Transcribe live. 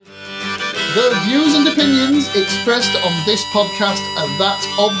The views and opinions expressed on this podcast are that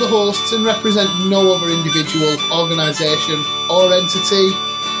of the hosts and represent no other individual, organisation or entity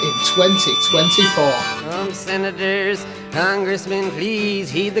in 2024. Senators, congressmen, please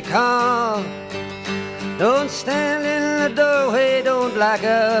heed the call. Don't stand in the doorway, don't block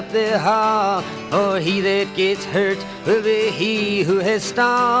up the hall, for he that gets hurt will be he who has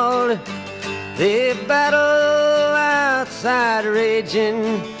stalled. The battle outside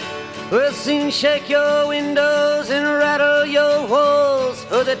raging will soon shake your windows and rattle your walls,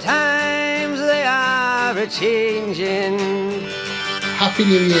 for the times they are a-changing. Happy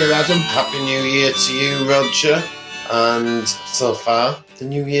New Year, Adam. Happy New Year to you, Roger. And so far, the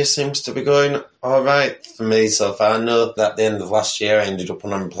new year seems to be going alright for me so far. I know that at the end of last year I ended up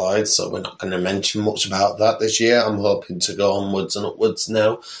unemployed, so we're not going to mention much about that this year. I'm hoping to go onwards and upwards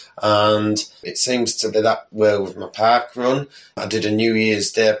now. And it seems to be that way with my park run. I did a New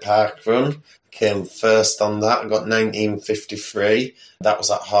Year's Day park run. Came first on that. I got 1953. That was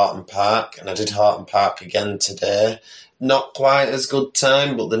at Horton Park, and I did Horton Park again today. Not quite as good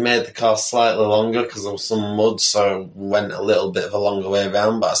time, but they made the course slightly longer because there was some mud, so I went a little bit of a longer way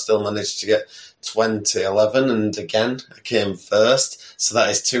around, but I still managed to get 20:11, and again, I came first. So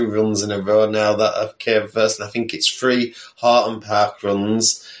that is 2 runs in a row now that I came first, and I think it's 3 Horton Park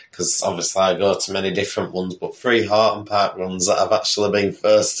runs, because obviously I go to many different ones, but 3 Horton Park runs that I've actually been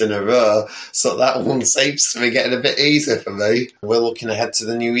first in a row, so that one seems to be getting a bit easier for me. We're looking ahead to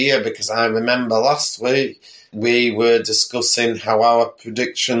the new year, because I remember last week we were discussing how our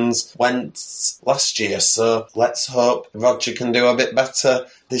predictions went last year, so let's hope Roger can do a bit better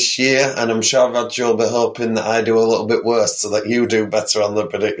this year, and I'm sure Roger will be hoping that I do a little bit worse so that you do better on the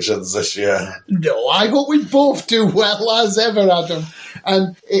predictions this year. No, I hope we both do well as ever, Adam.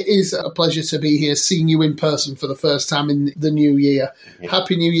 And it is a pleasure to be here, seeing you in person for the first time in the new year. Yeah.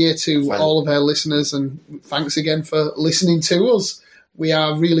 Happy New Year to all of our listeners, and thanks again for listening to us. We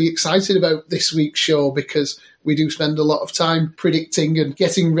are really excited about this week's show because we do spend a lot of time predicting and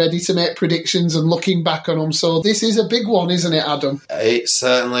getting ready to make predictions and looking back on them. So this is a big one, isn't it, Adam? It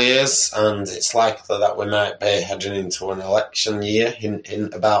certainly is, and it's likely that we might be heading into an election year.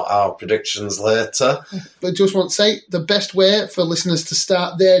 Hint about our predictions later. But just want to say, the best way for listeners to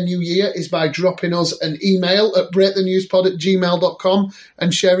start their new year is by dropping us an email at breakthenewspod@gmail.com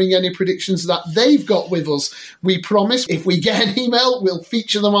and sharing any predictions that they've got with us. We promise, if we get an email, we'll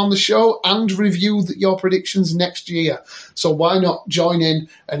feature them on the show and review your predictions next year. So why not join in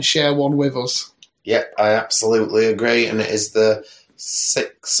and share one with us? Yep, I absolutely agree, and it is the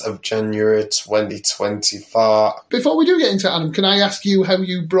 6th of January 2024. Before we do get into it, Adam, can I ask you how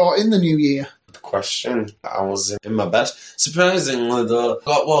you brought in the new year? Question. I was in my bed. Surprisingly, though, I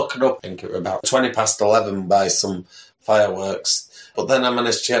got woken up, I think it was about 11:20 by some fireworks. But then I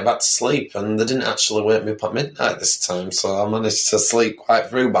managed to get back to sleep, and they didn't actually wake me up at midnight this time, so I managed to sleep quite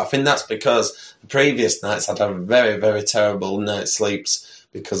through. But I think that's because the previous nights I'd had very, very terrible night's sleeps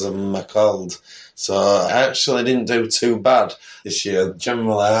because of my cold. So I actually didn't do too bad this year.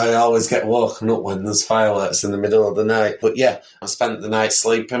 Generally, I always get woken up when there's fireworks in the middle of the night. But yeah, I spent the night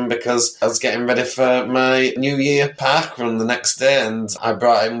sleeping because I was getting ready for my New Year park run the next day, and I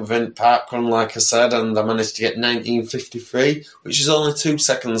brought in within park run, like I said, and I managed to get 1953, which is only 2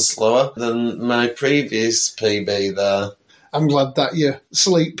 seconds slower than my previous PB there. I'm glad that your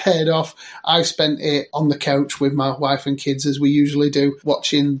sleep paid off. I spent it on the couch with my wife and kids, as we usually do,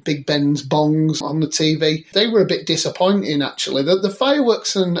 watching Big Ben's bongs on the TV. They were a bit disappointing, actually. The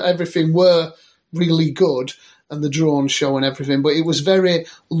fireworks and everything were really good, and the drone show and everything, but it was very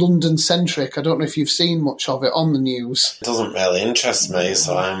London-centric. I don't know if you've seen much of it on the news. It doesn't really interest me,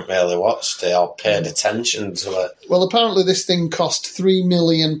 so I haven't really watched it or paid attention to it. Well, apparently this thing cost £3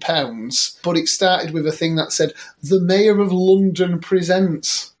 million, but it started with a thing that said, "The Mayor of London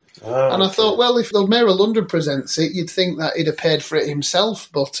presents." And I thought, well, if the Mayor of London presents it, you'd think that he'd have paid for it himself,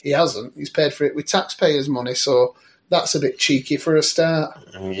 but he hasn't. He's paid for it with taxpayers' money, so that's a bit cheeky for a start.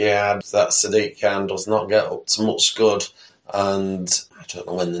 Yeah, that Sadiq Khan does not get up to much good, and I don't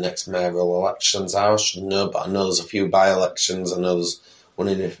know when the next mayoral elections are. I should know, but I know there's a few by-elections. I know there's one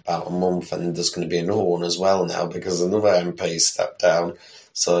in about a month, and there's going to be another one as well now because another MP stepped down.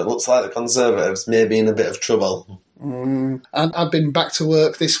 So it looks like the Conservatives may be in a bit of trouble. And I've been back to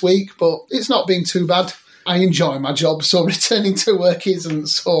work this week, but it's not been too bad. I enjoy my job, so returning to work isn't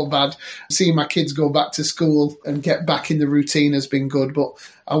so bad. Seeing my kids go back to school and get back in the routine has been good, but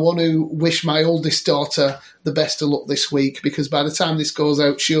I want to wish my oldest daughter the best of luck this week, because by the time this goes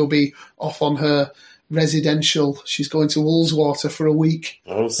out, she'll be off on her residential. She's going to Ullswater for a week.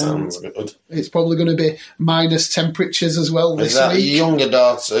 Oh, sounds good. It's probably going to be minus temperatures as well this week. Is that your younger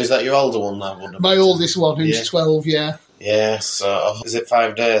daughter? Is that your older one now? My oldest one, who's 12, yeah. Yeah, so is it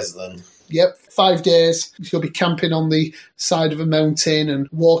 5 days then? Yep, 5 days. She'll be camping on the side of a mountain and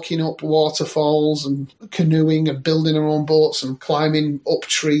walking up waterfalls and canoeing and building her own boats and climbing up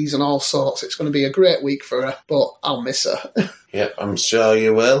trees and all sorts. It's going to be a great week for her, but I'll miss her. Yep, I'm sure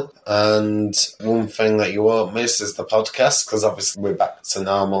you will. And one thing that you won't miss is the podcast, because obviously we're back to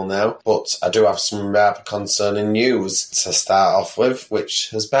normal now. But I do have some rather concerning news to start off with, which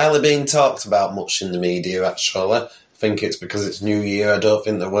has barely been talked about much in the media, actually. I think it's because it's New Year. I don't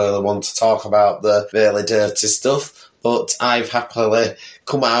think they really want to talk about the really dirty stuff. But I've happily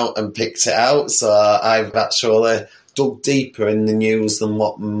come out and picked it out. So I've actually dug deeper in the news than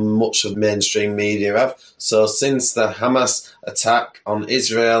what much of mainstream media have. So since the Hamas attack on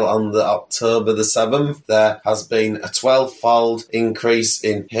Israel on the October the 7th, there has been a 12-fold increase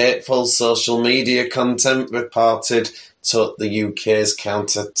in hateful social media content reported to the UK's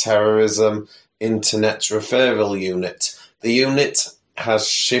counter-terrorism Internet Referral Unit. The unit has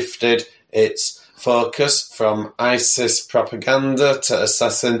shifted its focus from ISIS propaganda to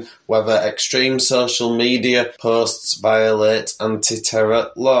assessing whether extreme social media posts violate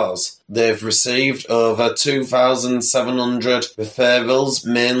anti-terror laws. They've received over 2,700 referrals,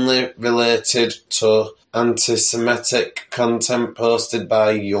 mainly related to anti-Semitic content posted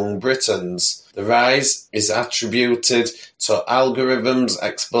by young Britons. The rise is attributed to algorithms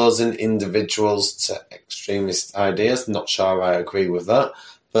exposing individuals to extremist ideas. Not sure I agree with that.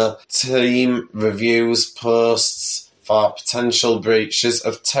 The team reviews posts for potential breaches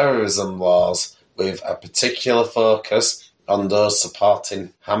of terrorism laws, with a particular focus on those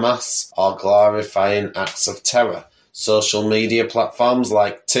supporting Hamas or glorifying acts of terror. Social media platforms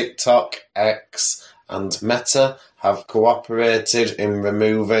like TikTok, X, and Meta have cooperated in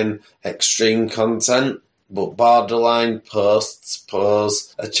removing extreme content, but borderline posts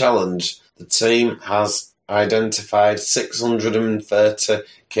pose a challenge. The team has identified 630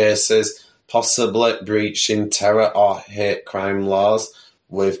 cases possibly breaching terror or hate crime laws,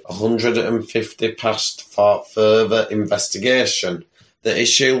 with 150 passed for further investigation. The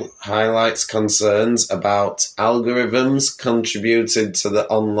issue highlights concerns about algorithms contributing to the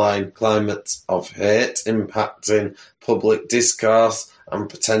online climate of hate, impacting public discourse and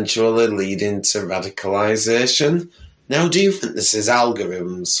potentially leading to radicalisation. Now, do you think this is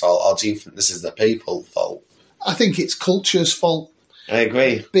algorithms' fault, or do you think this is the people's fault? I think it's culture's fault. I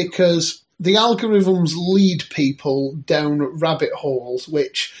agree. Because the algorithms lead people down rabbit holes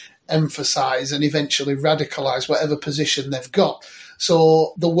which emphasise and eventually radicalise whatever position they've got.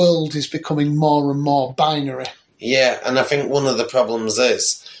 So the world is becoming more and more binary. Yeah, and I think one of the problems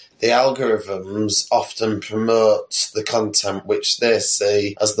is the algorithms often promote the content which they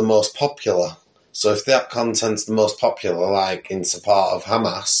see as the most popular. So if that content's the most popular, like in support of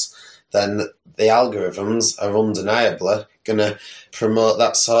Hamas, then the algorithms are undeniably going to promote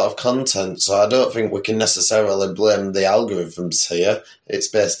that sort of content. So I don't think we can necessarily blame the algorithms here. It's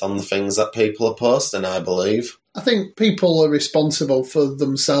based on the things that people are posting, I believe. I think people are responsible for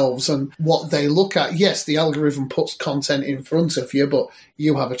themselves and what they look at. Yes, the algorithm puts content in front of you, but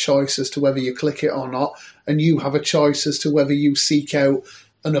you have a choice as to whether you click it or not, and you have a choice as to whether you seek out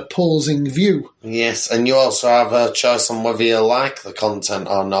an opposing view. Yes, and you also have a choice on whether you like the content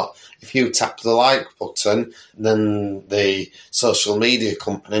or not. If you tap the like button, then the social media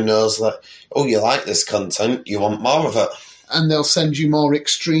company knows that, oh, you like this content, you want more of it. And they'll send you more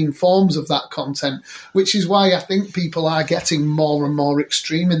extreme forms of that content, which is why I think people are getting more and more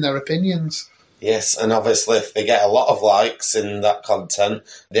extreme in their opinions. Yes, and obviously if they get a lot of likes in that content,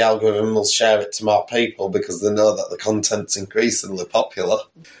 the algorithm will share it to more people because they know that the content's increasingly popular.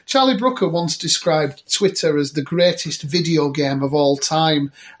 Charlie Brooker once described Twitter as the greatest video game of all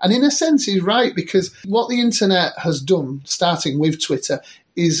time. And in a sense, he's right, because what the internet has done, starting with Twitter,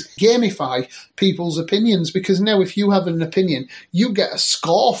 is gamify people's opinions, because now if you have an opinion, you get a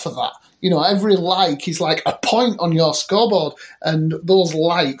score for that. You know, every like is like a point on your scoreboard, and those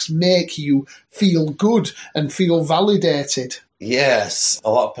likes make you feel good and feel validated. Yes, a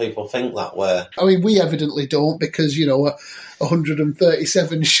lot of people think that way. I mean, we evidently don't, because, you know,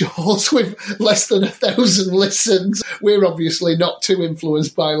 137 shows with less than 1,000 listens. We're obviously not too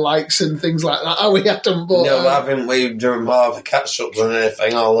influenced by likes and things like that, are we, Adam? But, no, haven't we? Doing more of a catch-up than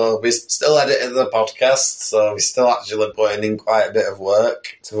anything, although we still edited the podcast, so we're still actually putting in quite a bit of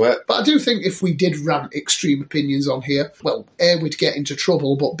work to it. But I do think if we did rant extreme opinions on here, well, A, we'd get into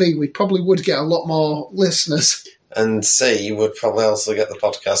trouble, but B, we probably would get a lot more listeners. and C, would probably also get the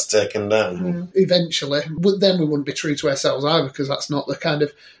podcast taken down. Eventually. But then we wouldn't be true to ourselves either, because that's not the kind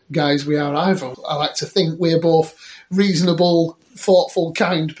of guys we are either. I like to think we're both reasonable, thoughtful,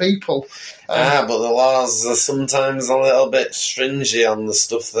 kind people. But the laws are sometimes a little bit stringy on the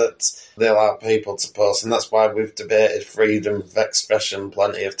stuff that they allow people to post, and that's why we've debated freedom of expression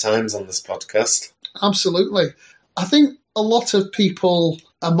plenty of times on this podcast. Absolutely. I think a lot of people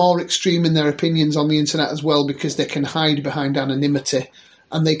are more extreme in their opinions on the internet as well, because they can hide behind anonymity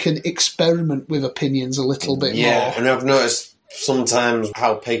and they can experiment with opinions a little bit more. Yeah, and I've noticed sometimes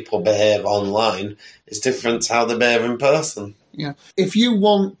how people behave online is different to how they behave in person. Yeah. If you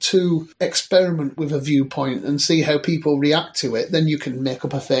want to experiment with a viewpoint and see how people react to it, then you can make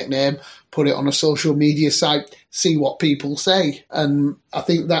up a fake name, put it on a social media site, see what people say. And I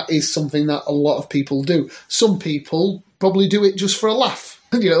think that is something that a lot of people do. Some people probably do it just for a laugh,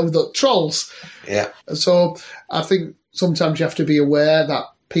 the trolls. Yeah. So I think sometimes you have to be aware that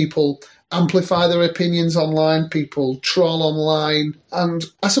people amplify their opinions online, people troll online, and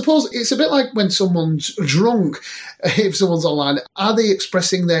I suppose it's a bit like when someone's drunk, if someone's online, are they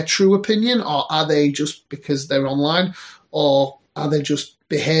expressing their true opinion, or are they just because they're online, or are they just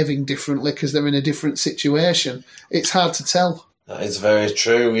behaving differently because they're in a different situation? It's hard to tell. That is very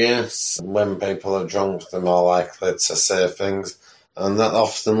true, yes. When people are drunk, they're more likely to say things, and that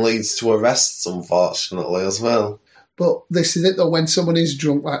often leads to arrests, unfortunately, as well. But this is it, though, when someone is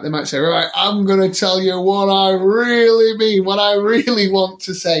drunk, like they might say, right, I'm going to tell you what I really mean, what I really want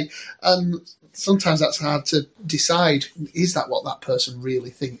to say. And sometimes that's hard to decide. Is that what that person really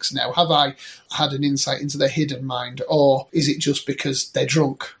thinks now? Have I had an insight into their hidden mind, or is it just because they're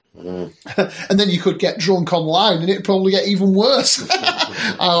drunk? And then you could get drunk online and it'd probably get even worse.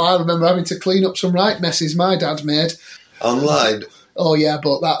 I remember having to clean up some right messes my dad made. Online? Oh, yeah,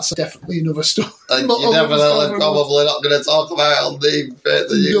 but that's definitely another story. And you're definitely probably not going to talk about it on the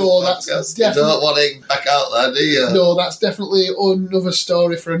Faith and You podcast. You don't want it back out there, do you? No, that's definitely another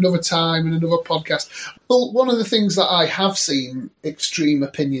story for another time and another podcast. Well, one of the things that I have seen extreme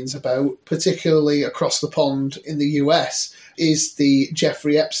opinions about, particularly across the pond in the US, is the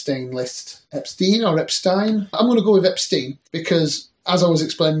Jeffrey Epstein list. Epstein or Epstein? I'm going to go with Epstein because, as I was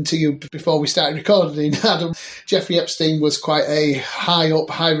explaining to you before we started recording, Adam, Jeffrey Epstein was quite a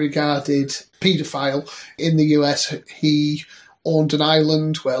high-regarded paedophile in the US. He owned an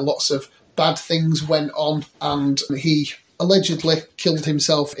island where lots of bad things went on, and he allegedly killed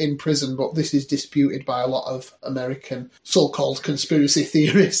himself in prison, but this is disputed by a lot of American so-called conspiracy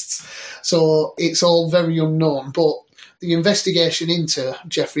theorists. So it's all very unknown, but the investigation into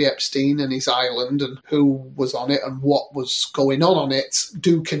Jeffrey Epstein and his island and who was on it and what was going on it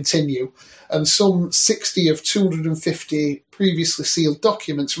do continue. And some 60 of 250 previously sealed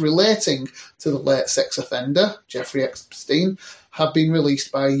documents relating to the late sex offender, Jeffrey Epstein, have been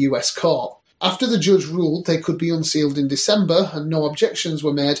released by a US court. After the judge ruled they could be unsealed in December and no objections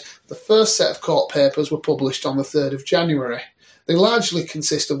were made, the first set of court papers were published on the 3rd of January. They largely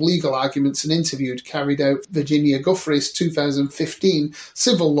consist of legal arguments and interviews carried out Virginia Giuffre's 2015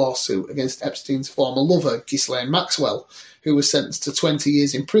 civil lawsuit against Epstein's former lover, Ghislaine Maxwell, who was sentenced to 20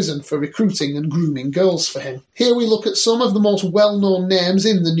 years in prison for recruiting and grooming girls for him. Here we look at some of the most well-known names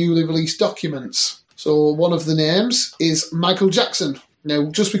in the newly released documents. So one of the names is Michael Jackson. Now,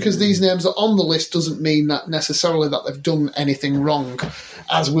 just because these names are on the list doesn't mean that necessarily that they've done anything wrong,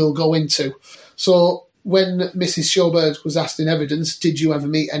 as we'll go into. So when Mrs. Sjoberg was asked in evidence, did you ever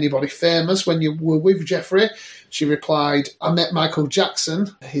meet anybody famous when you were with Jeffrey? She replied, I met Michael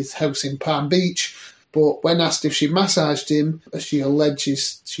Jackson at his house in Palm Beach, but when asked if she massaged him, as she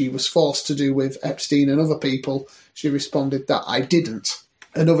alleges she was forced to do with Epstein and other people, she responded that I didn't.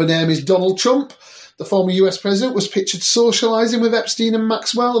 Another name is Donald Trump. The former US president was pictured socialising with Epstein and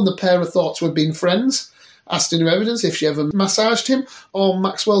Maxwell, and the pair are thought to have been friends. Asked in her evidence if she ever massaged him on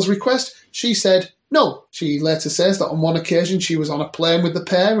Maxwell's request, she said no. She later says that on one occasion she was on a plane with the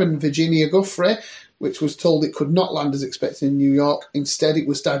pair and Virginia Giuffre, which was told it could not land as expected in New York. Instead, it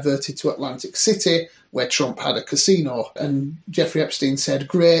was diverted to Atlantic City, where Trump had a casino. And Jeffrey Epstein said,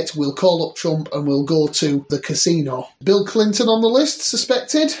 great, we'll call up Trump and we'll go to the casino. Bill Clinton on the list,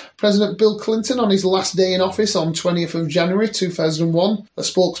 suspected. President Bill Clinton, on his last day in office on 20th of January 2001, a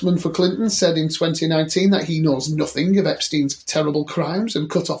spokesman for Clinton said in 2019 that he knows nothing of Epstein's terrible crimes and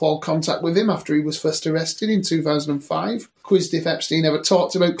cut off all contact with him after he was first arrested in 2005. Quizzed if Epstein ever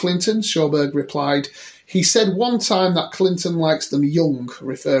talked about Clinton, Sjoberg replied, he said one time that Clinton likes them young,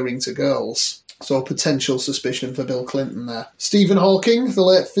 referring to girls. So potential suspicion for Bill Clinton there. Stephen Hawking, the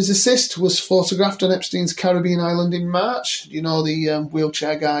late physicist, was photographed on Epstein's Caribbean island in March. You know, the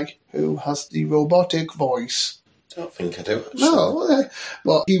wheelchair guy who has the robotic voice. Don't think I do, actually. No,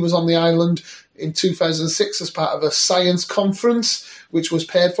 well, he was on the island in 2006 as part of a science conference, which was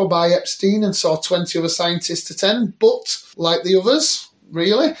paid for by Epstein and saw 20 other scientists attend. But, like the others,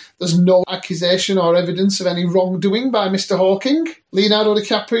 really, there's no accusation or evidence of any wrongdoing by Mr. Hawking. Leonardo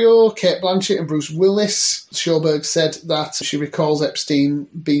DiCaprio, Cate Blanchett and Bruce Willis. Sjoberg said that she recalls Epstein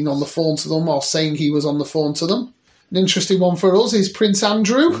being on the phone to them or saying he was on the phone to them. An interesting one for us is Prince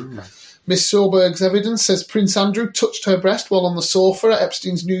Andrew. Miss Sjoberg's evidence says Prince Andrew touched her breast while on the sofa at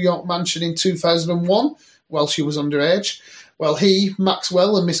Epstein's New York mansion in 2001 while she was underage. Well, he,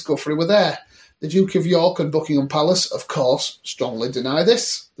 Maxwell and Miss Guthrie were there. The Duke of York and Buckingham Palace, of course, strongly deny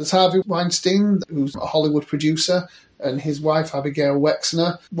this. There's Harvey Weinstein, who's a Hollywood producer, and his wife, Abigail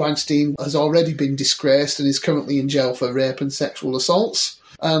Wexner. Weinstein has already been disgraced and is currently in jail for rape and sexual assaults.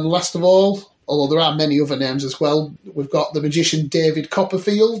 And last of all, although there are many other names as well, we've got the magician David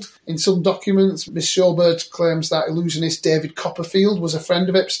Copperfield. In some documents, Miss Sjoberg claims that illusionist David Copperfield was a friend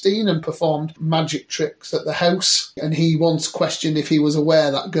of Epstein and performed magic tricks at the house. And he once questioned if he was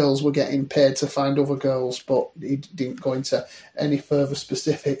aware that girls were getting paid to find other girls, but he didn't go into any further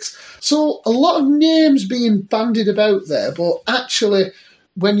specifics. So a lot of names being bandied about there, but actually,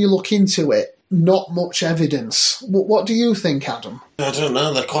 when you look into it, not much evidence. What do you think, Adam? I don't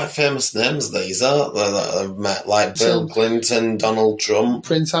know. They're quite famous names, these, aren't they? That I've met, like Bill Clinton, Donald Trump.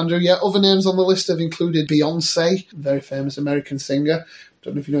 Prince Andrew, yeah. Other names on the list have included Beyoncé, very famous American singer.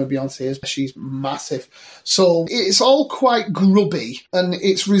 Don't know if you know who Beyoncé is, but she's massive. So it's all quite grubby, and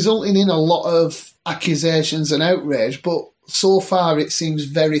it's resulting in a lot of accusations and outrage, but so far it seems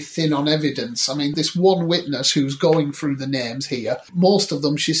very thin on evidence. I mean, this one witness who's going through the names here, most of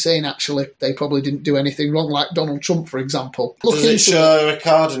them she's saying actually they probably didn't do anything wrong, like Donald Trump, for example. Does it show a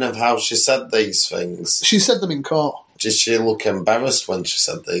recording of how she said these things? She said them in court. Did she look embarrassed when she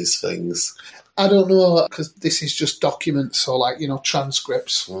said these things? I don't know, because this is just documents or, like,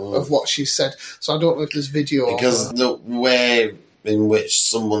 transcripts of what she said. So I don't know if there's video. Because the way in which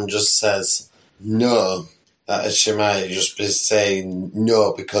someone just says no, that she might just be saying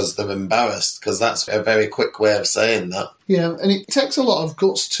no because they're embarrassed, because that's a very quick way of saying that. Yeah, and it takes a lot of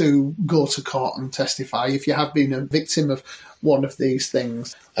guts to go to court and testify if you have been a victim of one of these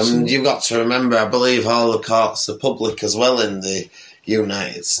things. And you've got to remember, I believe all the courts are public as well in the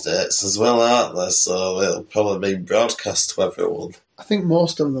United States as well, aren't they? So it'll probably be broadcast to everyone. I think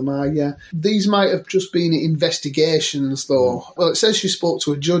most of them are, yeah. These might have just been investigations, though. Well, it says she spoke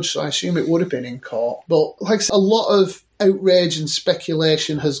to a judge, so I assume it would have been in court. But, like I said, a lot of outrage and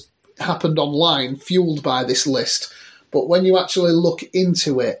speculation has happened online, fueled by this list. But when you actually look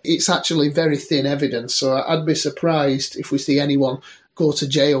into it, it's actually very thin evidence. So I'd be surprised if we see anyone go to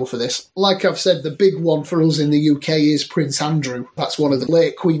jail for this. Like I've said, the big one for us in the UK is Prince Andrew. That's one of the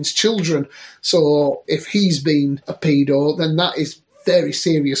late Queen's children. So if he's been a pedo, then that is very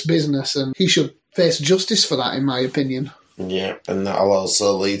serious business, and he should face justice for that, in my opinion. Yeah, and that'll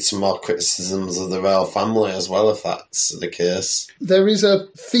also lead to more criticisms of the royal family as well, if that's the case. There is a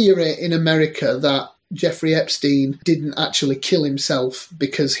theory in America that Jeffrey Epstein didn't actually kill himself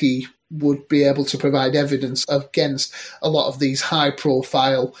because he would be able to provide evidence against a lot of these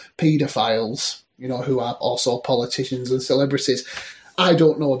high-profile paedophiles, who are also politicians and celebrities. I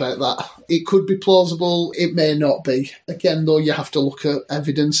don't know about that. It could be plausible, it may not be. Again, though, you have to look at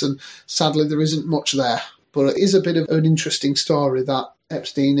evidence, and sadly there isn't much there. But it is a bit of an interesting story that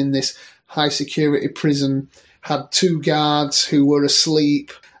Epstein in this high-security prison had 2 guards who were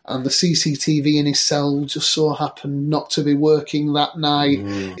asleep, and the CCTV in his cell just so happened not to be working that night.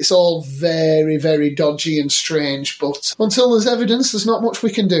 It's all very, very dodgy and strange, but until there's evidence, there's not much we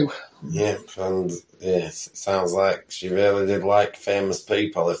can do. Yeah, and yes, it sounds like she really did like famous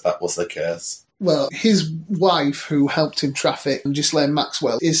people, if that was the case. Well, his wife, who helped him traffic, Ghislaine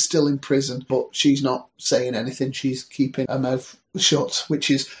Maxwell, is still in prison, but she's not saying anything. She's keeping her mouth shut,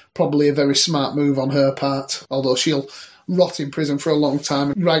 which is probably a very smart move on her part, although she'll rot in prison for a long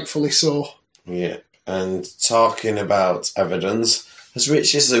time, rightfully so. Yeah, and talking about evidence, has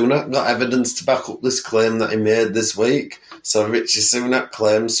Richie Sunak got evidence to back up this claim that he made this week? So Richie Sunak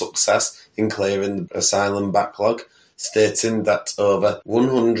claims success in clearing the asylum backlog, stating that over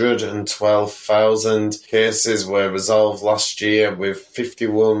 112,000 cases were resolved last year, with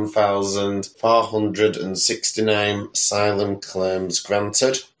 51,469 asylum claims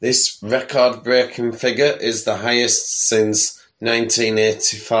granted. This record-breaking figure is the highest since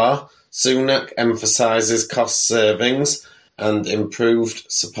 1984. Sunak emphasises cost savings and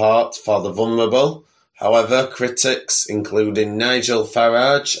improved support for the vulnerable. However, critics, including Nigel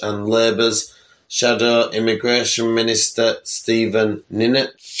Farage and Labour's Shadow Immigration Minister Stephen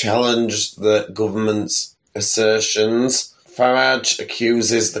Ninnet, challenged the government's assertions. Farage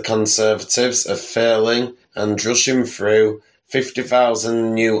accuses the Conservatives of failing and rushing through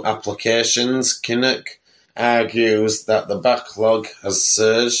 50,000 new applications. Kinnock argues that the backlog has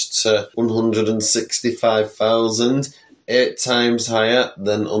surged to 165,000, 8 times higher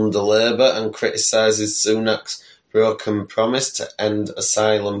than under Labour, and criticises Sunak's broken promise to end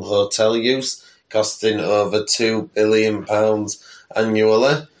asylum hotel use, costing over £2 billion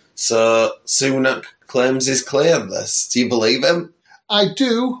annually. So Sunak claims he's cleared this. Do you believe him? I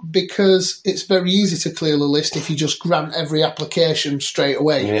do, because it's very easy to clear the list if you just grant every application straight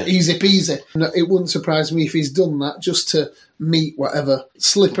away. Yeah. Easy peasy. It wouldn't surprise me if he's done that just to meet whatever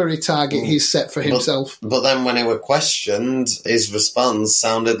slippery target he's set for himself. But then when he were questioned, his response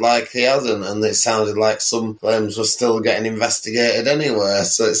sounded like he hadn't, and it sounded like some claims were still getting investigated anyway,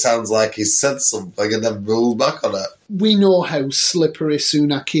 so it sounds like he said something and then ruled back on it. We know how slippery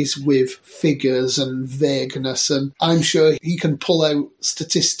Sunak is with figures and vagueness, and I'm sure he can pull out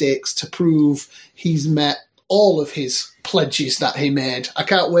statistics to prove he's met all of his pledges that he made. I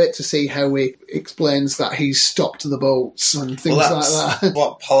can't wait to see how he explains that he's stopped the boats and things like that.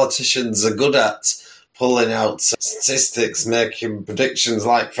 What politicians are good at, pulling out statistics, making predictions.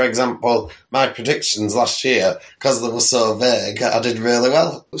 Like, for example, my predictions last year, because they were so vague, I did really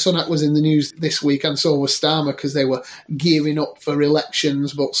well. Sunak was in the news this week, and so was Starmer, because they were gearing up for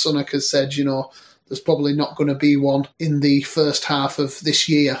elections, but Sunak has said, there's probably not going to be one in the first half of this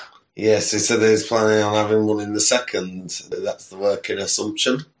year. Yes, he said he's planning on having one in the second. That's the working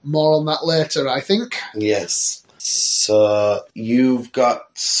assumption. More on that later, I think. Yes. So you've got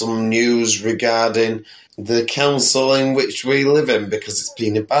some news regarding the council in which we live in, because it's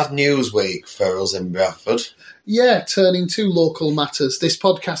been a bad news week for us in Bradford. Yeah, turning to local matters. This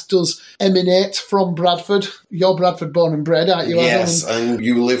podcast does emanate from Bradford. You're Bradford born and bred, aren't you, Adam? Yes, and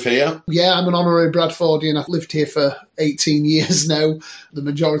you live here? Yeah, I'm an honorary Bradfordian. I've lived here for 18 years now. The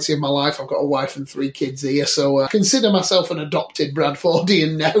majority of my life, I've got a wife and 3 kids here, so I consider myself an adopted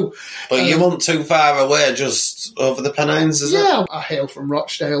Bradfordian now. But you weren't too far away, just over the Pennines, is it? Yeah, I hail from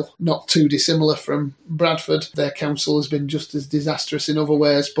Rochdale, not too dissimilar from Bradford. Their council has been just as disastrous in other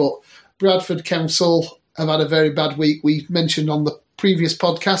ways, but Bradford Council have had a very bad week. We mentioned on the previous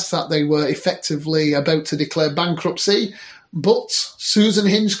podcast that they were effectively about to declare bankruptcy, but Susan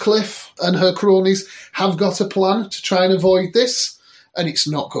Hinchcliffe and her cronies have got a plan to try and avoid this, and it's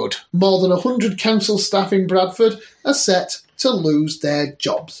not good. More than 100 council staff in Bradford are set to lose their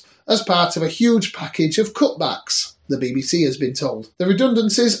jobs as part of a huge package of cutbacks, the BBC has been told. The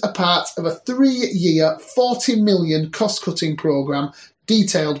redundancies are part of a 3-year, £40 million cost-cutting programme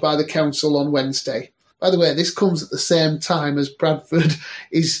detailed by the council on Wednesday. By the way, this comes at the same time as Bradford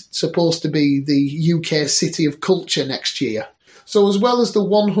is supposed to be the UK City of Culture next year. So as well as the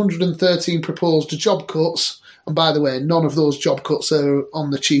 113 proposed job cuts, and by the way, none of those job cuts are on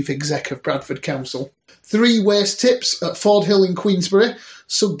the chief exec of Bradford Council, 3 waste tips at Ford Hill in Queensbury,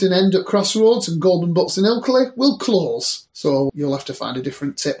 Sugden End at Crossroads and Golden Butts in Ilkley will close. So you'll have to find a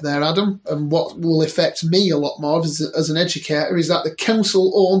different tip there, Adam. And what will affect me a lot more as an educator is that the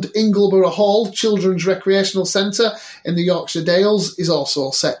council-owned Ingleborough Hall Children's Recreational Centre in the Yorkshire Dales is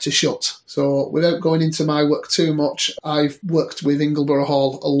also set to shut. So without going into my work too much, I've worked with Ingleborough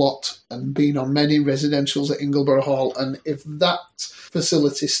Hall a lot and been on many residentials at Ingleborough Hall. And if that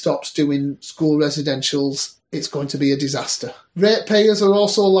facility stops doing school residentials, it's going to be a disaster. Ratepayers are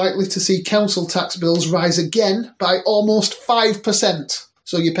also likely to see council tax bills rise again by almost 5%.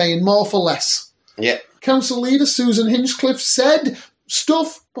 So you're paying more for less. Yeah. Council leader Susan Hinchcliffe said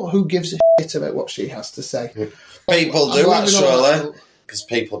stuff, but who gives a shit about what she has to say? People do, actually. Because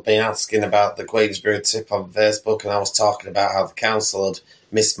people have been asking about the Queensbury tip on Facebook, and I was talking about how the council had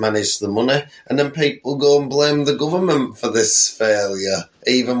mismanaged the money, and then people go and blame the government for this failure,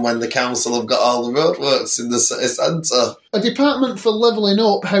 even when the council have got all the roadworks in the city centre. A Department for Levelling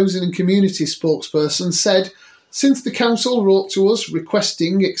Up Housing and Community spokesperson said, "Since the council wrote to us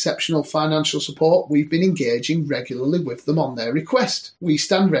requesting exceptional financial support, we've been engaging regularly with them on their request. We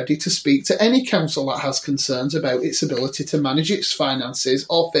stand ready to speak to any council that has concerns about its ability to manage its finances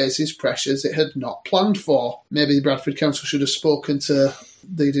or faces pressures it had not planned for." Maybe the Bradford Council should have spoken to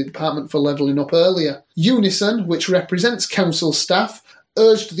the Department for Levelling Up earlier. Unison, which represents council staff,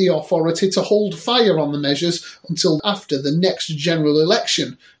 urged the authority to hold fire on the measures until after the next general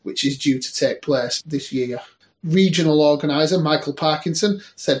election, which is due to take place this year. Regional organiser Michael Parkinson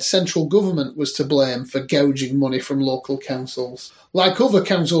said central government was to blame for gouging money from local councils. Like other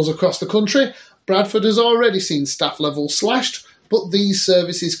councils across the country, Bradford has already seen staff levels slashed, But these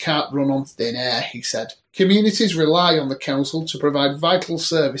services can't run on thin air, he said. Communities rely on the council to provide vital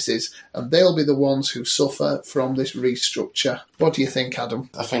services, and they'll be the ones who suffer from this restructure. What do you think, Adam?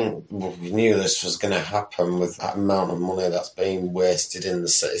 I think we knew this was going to happen with that amount of money that's being wasted in the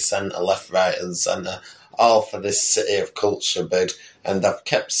city centre, left, right and centre, all for this City of Culture bid. And I've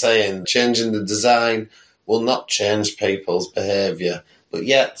kept saying changing the design will not change people's behaviour. But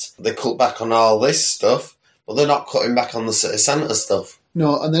yet they cut back on all this stuff, but they're not cutting back on the city centre stuff.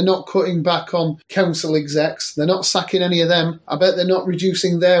 No, and they're not cutting back on council execs. They're not sacking any of them. I bet they're not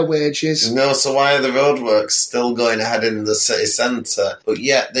reducing their wages. No, so why are the roadworks still going ahead in the city centre? But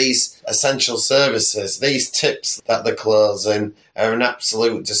yet these essential services, these tips that they're closing are an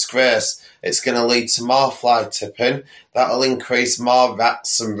absolute disgrace. It's going to lead to more fly tipping. That'll increase more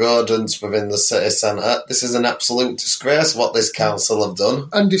rats and rodents within the city centre. This is an absolute disgrace what this council have done.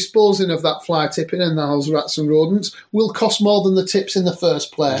 And disposing of that fly tipping and those rats and rodents will cost more than the tips in the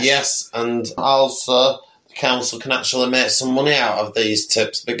first place. Yes, and also the council can actually make some money out of these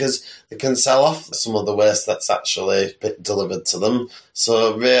tips because they can sell off some of the waste that's actually delivered to them.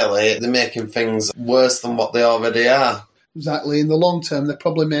 So really, they're making things worse than what they already are. Exactly. In the long term, they're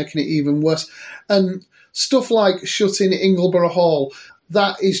probably making it even worse. And stuff like shutting Ingleborough Hall,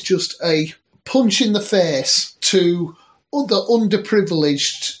 that is just a punch in the face to other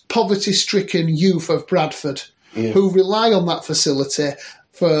underprivileged, poverty-stricken youth of Bradford who rely on that facility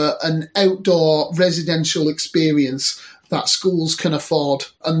for an outdoor residential experience that schools can afford.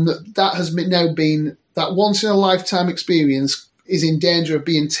 And that has now been, that once-in-a-lifetime experience is in danger of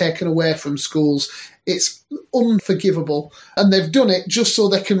being taken away from schools. It's unforgivable. And they've done it just so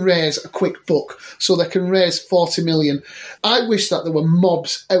they can raise a quick buck, so they can raise 40 million. I wish that there were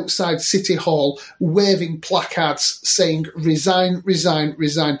mobs outside City Hall waving placards saying, resign, resign,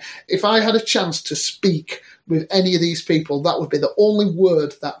 resign. If I had a chance to speak with any of these people, that would be the only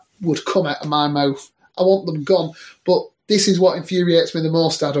word that would come out of my mouth. I want them gone. But this is what infuriates me the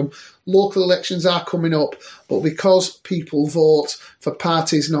most, Adam. Local elections are coming up, but because people vote for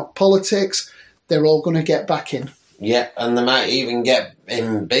parties, not politics, they're all going to get back in. Yeah, and they might even get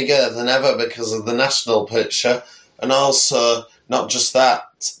in bigger than ever because of the national picture. And also, not just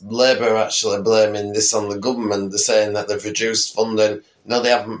that, Labour are actually blaming this on the government. They're saying that they've reduced funding. No,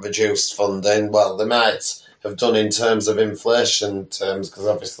 they haven't reduced funding. Well, they might have done in terms of inflation terms, because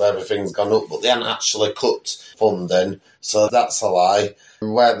obviously everything's gone up, but they haven't actually cut funding, so that's a lie.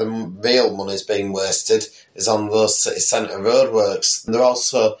 Where the real money's being wasted is on those city centre roadworks. They're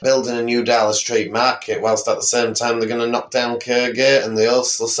also building a new Darla Street market, whilst at the same time they're going to knock down Kergate and the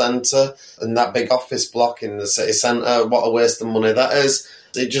Ulster Centre and that big office block in the city centre. What a waste of money that is.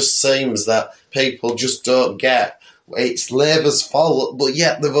 It just seems that people just don't get it's Labour's fault, but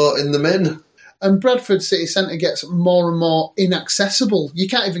yet they're voting them in. And Bradford City Centre gets more and more inaccessible. You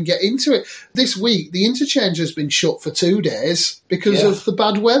can't even get into it. This week, the interchange has been shut for 2 days because of the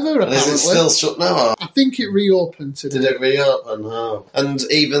bad weather, apparently. And is it still shut now? I think it reopened today. Did it reopen? Oh. And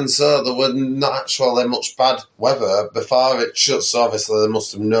even so, there were not actually much bad weather before it shut, so obviously they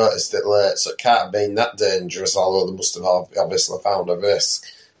must have noticed it late, so it can't have been that dangerous, although they must have obviously found a risk.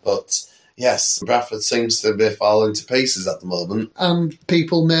 But yes, Bradford seems to be falling to pieces at the moment. And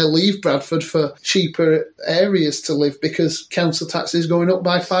people may leave Bradford for cheaper areas to live because council tax is going up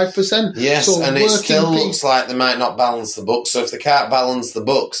by 5%. Yes, so and it still looks like they might not balance the books. So if they can't balance the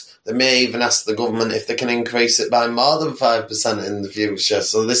books, they may even ask the government if they can increase it by more than 5% in the future.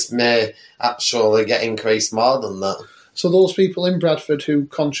 So this may actually get increased more than that. So those people in Bradford who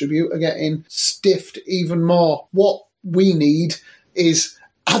contribute are getting stiffed even more. What we need is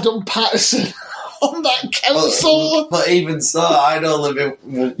Adam Patterson on that council. But even so, I'd only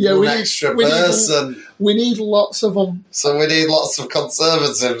be one extra person. We need lots of them. So we need lots of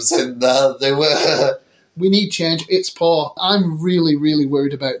Conservatives in there. They were. We need change. It's poor. I'm really, really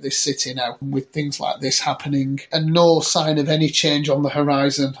worried about this city now with things like this happening and no sign of any change on the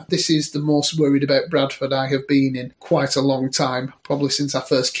horizon. This is the most worried about Bradford I have been in quite a long time, probably since I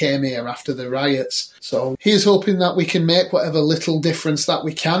first came here after the riots. So here's hoping that we can make whatever little difference that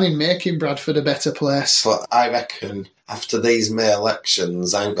we can in making Bradford a better place. But I reckon after these May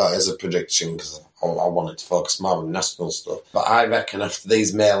elections, I ain't got it as a prediction because I wanted to focus more on national stuff. But I reckon after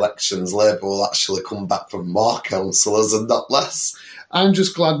these May elections, Labour will actually come back for more councillors and not less. I'm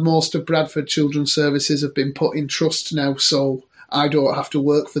just glad most of Bradford Children's Services have been put in trust now, so I don't have to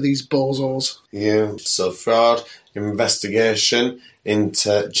work for these bozos. Yeah, so fraud investigation into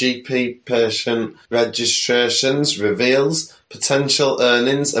GP patient registrations reveals potential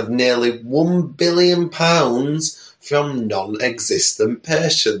earnings of nearly £1 billion from non-existent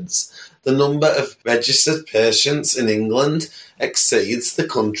patients. The number of registered patients in England exceeds the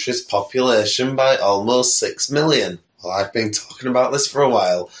country's population by almost 6 million. Well, I've been talking about this for a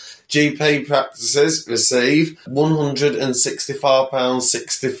while. GP practices receive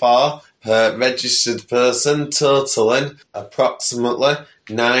 £164.64 per registered person, totalling approximately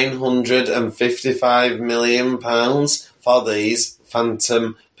 £955 million for these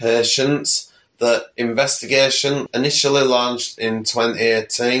phantom patients. The investigation, initially launched in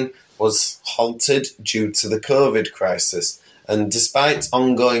 2018, was halted due to the COVID crisis, and despite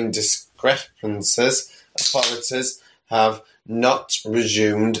ongoing discrepancies, authorities have not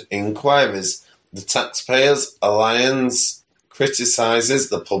resumed inquiries. The Taxpayers Alliance criticises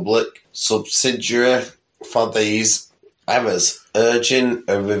the public subsidiary for these errors, urging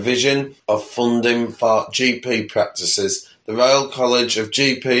a revision of funding for GP practices. The Royal College of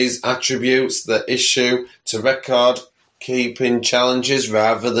GPs attributes the issue to record-keeping challenges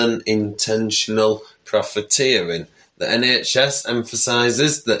rather than intentional profiteering. The NHS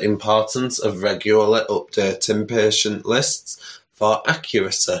emphasises the importance of regularly updating patient lists for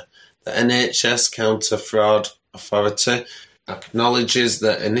accuracy. The NHS Counter-Fraud Authority acknowledges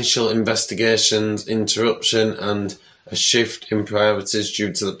that initial investigations, interruption and a shift in priorities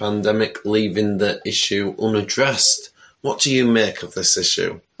due to the pandemic, leaving the issue unaddressed. What do you make of this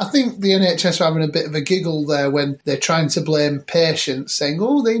issue? I think the NHS are having a bit of a giggle there when they're trying to blame patients, saying,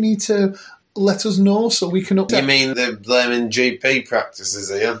 oh, they need to let us know so we can update. You mean they're blaming GP practices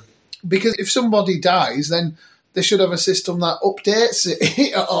here? Because if somebody dies, then they should have a system that updates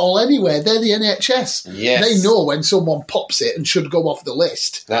it all anyway. They're the NHS. Yes. They know when someone pops it and should go off the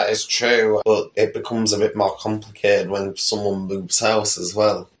list. That is true, but it becomes a bit more complicated when someone moves house as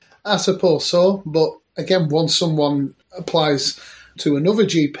well. I suppose so, but again, once someone applies to another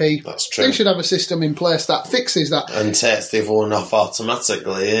GP, that's true. They should have a system in place that fixes that. And takes the other one off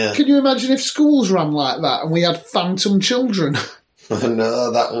automatically, yeah. Can you imagine if schools ran like that and we had phantom children?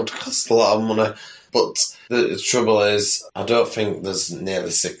 No, that would cost a lot of money. But the trouble is, I don't think there's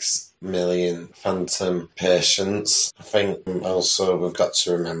nearly 6 million phantom patients. I think also we've got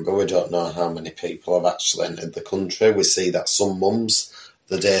to remember we don't know how many people have actually entered the country. We see that some months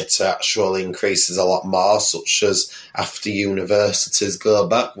the data actually increases a lot more, such as after universities go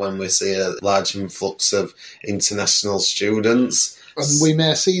back, when we see a large influx of international students. And we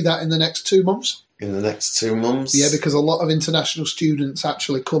may see that in the next 2 months. In the next 2 months? Yeah, because a lot of international students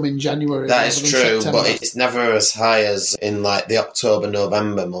actually come in January. That is true, but it's never as high as in like the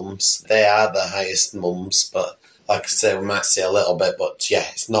October-November months. They are the highest months, but like I say, we might see a little bit, but yeah,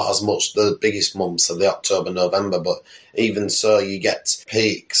 it's not as much. The biggest months are the October-November, but even so, you get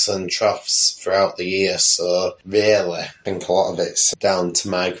peaks and troughs throughout the year, so really, I think a lot of it's down to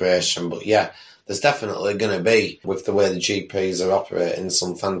migration, but yeah, there's definitely going to be, with the way the GPs are operating,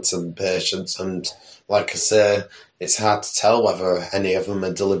 some phantom patients, and like I say, it's hard to tell whether any of them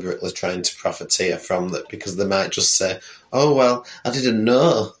are deliberately trying to profiteer from that, because they might just say, oh, well, I didn't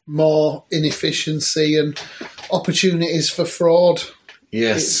know. More inefficiency and opportunities for fraud.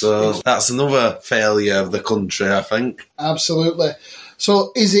 Yes, so that's another failure of the country, I think. Absolutely.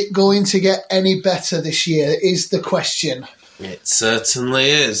 So is it going to get any better this year, is the question. It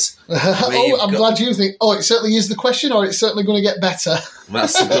certainly is. I'm glad you think, it certainly is the question, or it's certainly going to get better.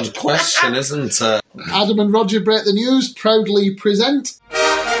 That's a good question, isn't it? Adam and Roger Break the News proudly present...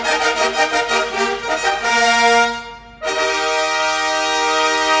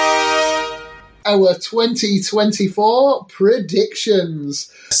 our 2024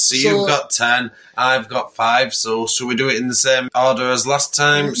 predictions. So you've got 10, I've got 5, so shall we do it in the same order as last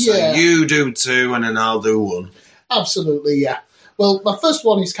time? So yeah. You do 2 and then I'll do 1. Absolutely, yeah. Well, my first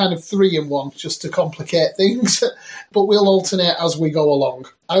one is kind of 3 in 1, just to complicate things, but we'll alternate as we go along.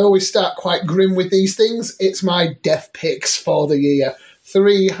 I always start quite grim with these things. It's my death picks for the year.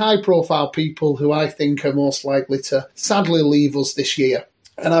 3 high-profile people who I think are most likely to sadly leave us this year.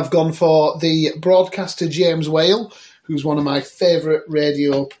 And I've gone for the broadcaster James Whale, who's one of my favourite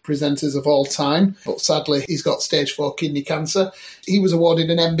radio presenters of all time, but sadly he's got stage 4 kidney cancer. He was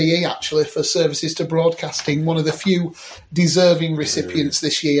awarded an MBE actually for services to broadcasting, one of the few deserving recipients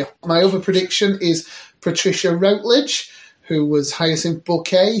this year. My other prediction is Patricia Routledge, who was Hyacinth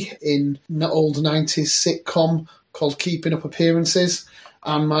Bouquet in an old 90s sitcom called Keeping Up Appearances.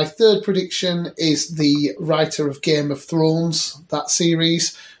 And my third prediction is the writer of Game of Thrones, that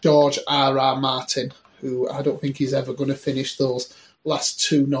series, George R.R. Martin, who I don't think he's ever going to finish those last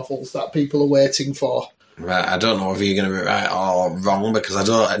 2 novels that people are waiting for. Right, I don't know whether you're going to be right or wrong, because I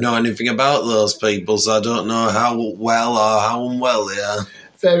don't know anything about those people, so I don't know how well or how unwell they are.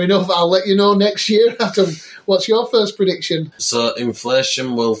 Fair enough. I'll let you know next year, Adam. What's your first prediction? So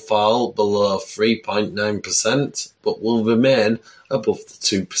inflation will fall below 3.9%, but will remain above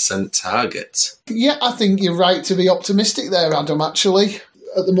the 2% target. Yeah, I think you're right to be optimistic there, Adam, actually.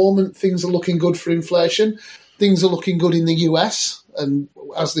 At the moment, things are looking good for inflation. Things are looking good in the US, and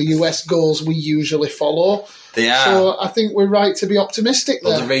as the US goes, we usually follow. They are. So I think we're right to be optimistic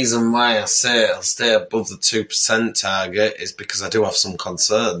there. Well, the reason why I say it'll stay above the 2% target is because I do have some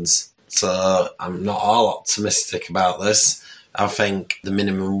concerns. So I'm not all optimistic about this. I think the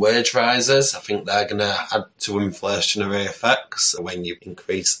minimum wage rises, I think they're going to add to inflationary effects. When you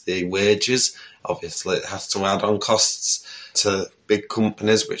increase the wages, obviously it has to add on costs to big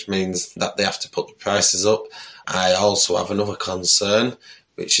companies, which means that they have to put the prices up. I also have another concern,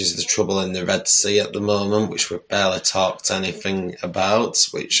 which is the trouble in the Red Sea at the moment, which we've barely talked anything about,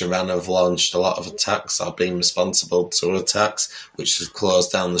 which Iran have launched a lot of attacks or been responsible to attacks, which has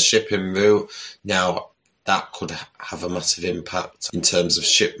closed down the shipping route. Now, that could have a massive impact in terms of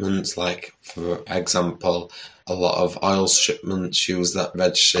shipments, like, for example, a lot of oil shipments use that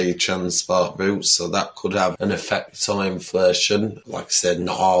Red Sea transport route, so that could have an effect on inflation. Like I said,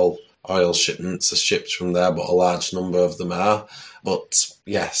 not all oil shipments are shipped from there, but a large number of them are. But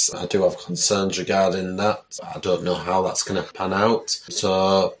yes, I do have concerns regarding that. I don't know how that's going to pan out.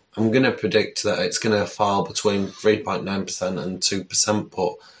 So I'm going to predict that it's going to fall between 3.9% and 2%,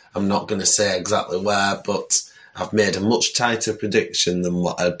 but I'm not going to say exactly where, but I've made a much tighter prediction than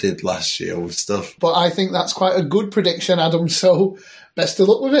what I did last year with stuff. But I think that's quite a good prediction, Adam, so best of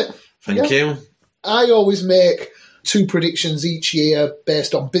luck with it. Thank you. I always make 2 predictions each year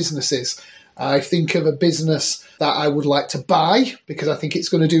based on businesses. I think of a business that I would like to buy because I think it's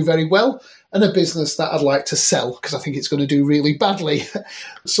going to do very well, and a business that I'd like to sell because I think it's going to do really badly.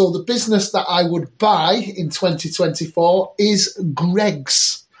 So the business that I would buy in 2024 is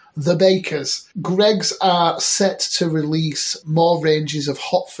Greggs, the bakers. Greggs are set to release more ranges of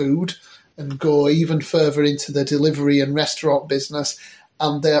hot food and go even further into the delivery and restaurant business.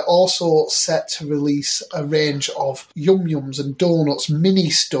 And they're also set to release a range of yum-yums and donuts,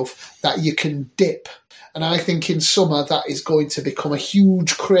 mini stuff that you can dip. And I think in summer that is going to become a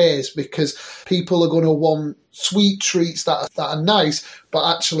huge craze because people are going to want sweet treats that are nice,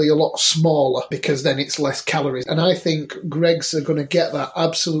 but actually a lot smaller because then it's less calories. And I think Greggs are going to get that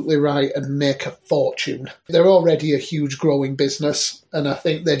absolutely right and make a fortune. They're already a huge growing business, and I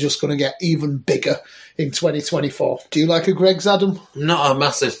think they're just going to get even bigger in 2024. Do you like a Greggs, Adam? Not a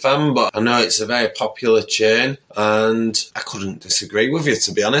massive fan, but I know it's a very popular chain, and I couldn't disagree with you,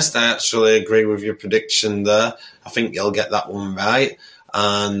 to be honest. I actually agree with your prediction there. I think you'll get that one right.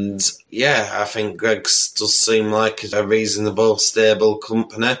 And yeah, I think Greggs does seem like a reasonable, stable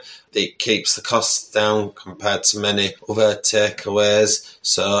company. It keeps the costs down compared to many other takeaways.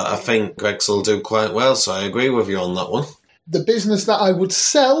 So I think Greggs will do quite well. So I agree with you on that one. The business that I would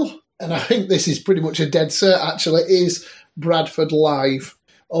sell, and I think this is pretty much a dead cert actually, is Bradford Live.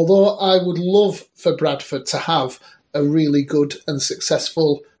 Although I would love for Bradford to have a really good and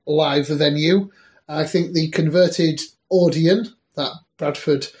successful live venue, I think the converted Odeon that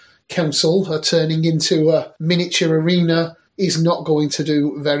Bradford Council are turning into a miniature arena is not going to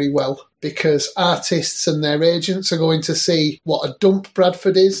do very well because artists and their agents are going to see what a dump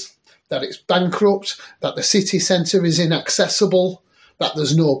Bradford is, that it's bankrupt, that the city centre is inaccessible, that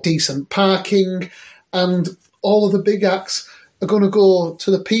there's no decent parking, and all of the big acts are going to go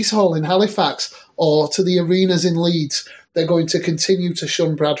to the Peace Hall in Halifax or to the arenas in Leeds. They're going to continue to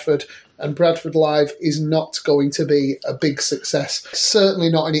shun Bradford, and Bradford Live is not going to be a big success. Certainly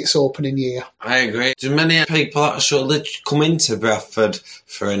not in its opening year. I agree. Do many people actually come into Bradford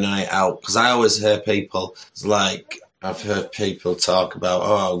for a night out? Because I always hear people, like, I've heard people talk about,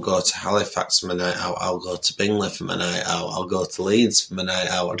 oh, I'll go to Halifax for my night out, I'll go to Bingley for my night out, I'll go to Leeds for my night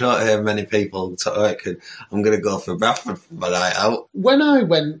out. I don't hear many people talk, I'm going to go for Bradford for my night out. When I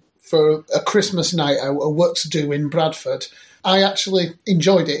went for a Christmas night out, a work to do in Bradford, I actually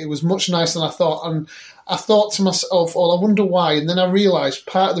enjoyed it. It was much nicer than I thought. And I thought to myself, oh, I wonder why. And then I realised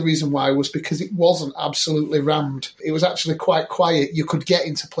part of the reason why was because it wasn't absolutely rammed. It was actually quite quiet. You could get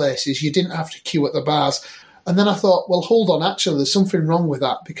into places. You didn't have to queue at the bars. And then I thought, well, hold on, actually, there's something wrong with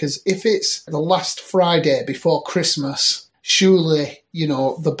that. Because if it's the last Friday before Christmas surely,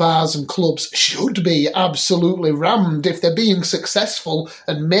 the bars and clubs should be absolutely rammed. If they're being successful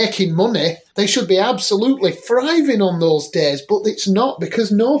and making money, they should be absolutely thriving on those days. But it's not,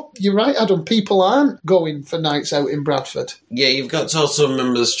 because you're right, Adam, people aren't going for nights out in Bradford. Yeah, you've got to also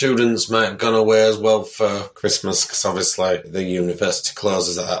remember the students might have gone away as well for Christmas, because obviously the university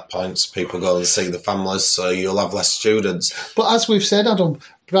closes at that point, so people go and see the families, so you'll have less students. But as we've said, Adam,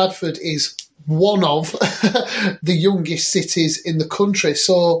 Bradford is one of the youngest cities in the country.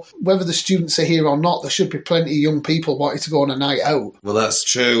 So whether the students are here or not, there should be plenty of young people wanting to go on a night out. Well, that's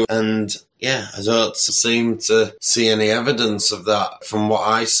true. And yeah, I don't seem to see any evidence of that from what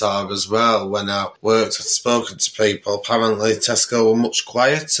I saw as well. When I worked and spoken to people, apparently Tesco were much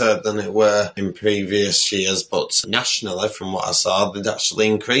quieter than it were in previous years. But nationally, from what I saw, they'd actually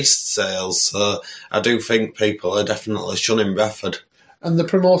increased sales. So I do think people are definitely shunning Bradford. And the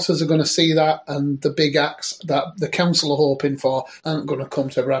promoters are going to see that, and the big acts that the council are hoping for aren't going to come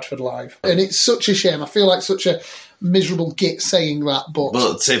to Bradford Live. And it's such a shame. I feel like such a miserable git saying that, but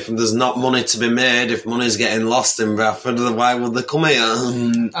if there's not money to be made, if money's getting lost in Bradford, then why would they come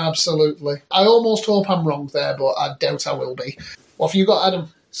here? Absolutely. I almost hope I'm wrong there, but I doubt I will be. What have you got,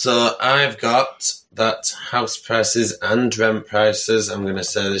 Adam? So I've got that house prices and rent prices, I'm going to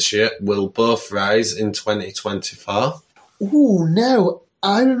say this year, will both rise in 2024. Ooh, no.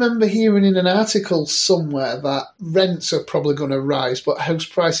 I remember hearing in an article somewhere that rents are probably going to rise, but house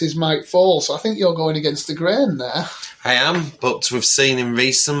prices might fall. So I think you're going against the grain there. I am, but we've seen in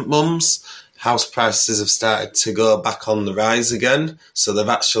recent months, house prices have started to go back on the rise again. So they've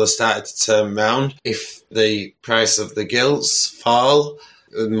actually started to turn round. If the price of the gilts fall,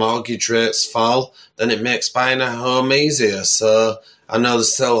 the mortgage rates fall, then it makes buying a home easier. So I know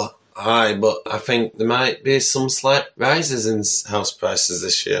there's still high, but I think there might be some slight rises in house prices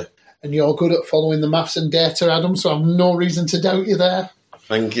this year. And you're good at following the maths and data, Adam, so I've no reason to doubt you there.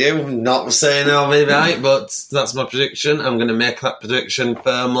 Thank you. Not saying I'll be right, but that's my prediction. I'm going to make that prediction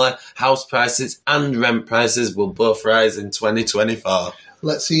firmly. House prices and rent prices will both rise in 2024.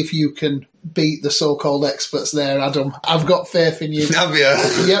 Let's see if you can beat the so-called experts there, Adam. I've got faith in you. Have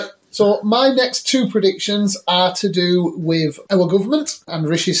you? Yep. So my next two predictions are to do with our government and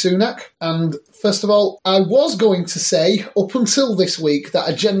Rishi Sunak. And first of all, I was going to say up until this week that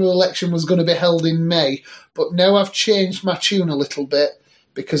a general election was going to be held in May, but now I've changed my tune a little bit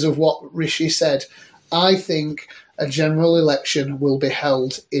because of what Rishi said. I think a general election will be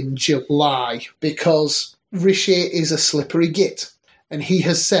held in July because Rishi is a slippery git. And he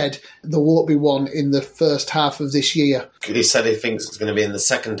has said there won't be one in the first half of this year. He said he thinks it's going to be in the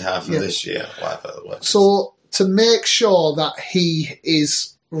second half of this year. Whatever it works. So to make sure that he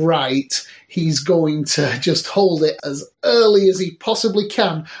is right, he's going to just hold it as early as he possibly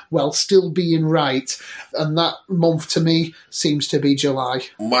can while still being right. And that month to me seems to be July.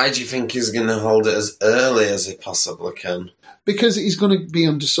 Why do you think he's going to hold it as early as he possibly can? Because he's going to be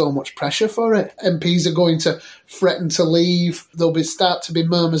under so much pressure for it. MPs are going to threaten to leave. There'll start to be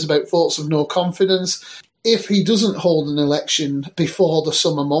murmurs about votes of no confidence. If he doesn't hold an election before the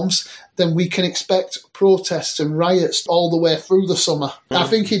summer months, then we can expect protests and riots all the way through the summer. I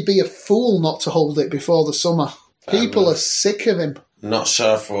think he'd be a fool not to hold it before the summer. People are sick of him. Not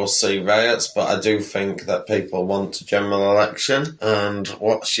sure if we'll see riots, but I do think that people want a general election. And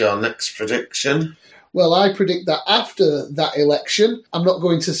what's your next prediction? Well, I predict that after that election, I'm not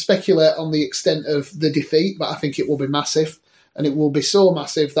going to speculate on the extent of the defeat, but I think it will be massive. And it will be so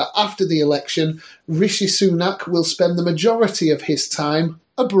massive that after the election, Rishi Sunak will spend the majority of his time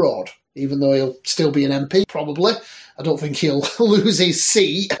abroad, even though he'll still be an MP, probably. I don't think he'll lose his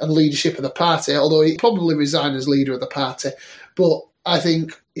seat and leadership of the party, although he'll probably resign as leader of the party. But I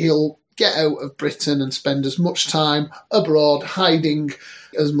think he'll get out of Britain and spend as much time abroad, hiding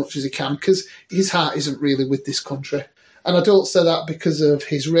as much as he can, because his heart isn't really with this country. And I don't say that because of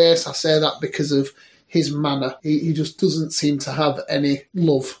his race, I say that because of his manner. He just doesn't seem to have any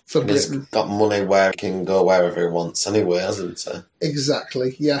love for Britain. He's got money where he can go wherever he wants anyway, hasn't he?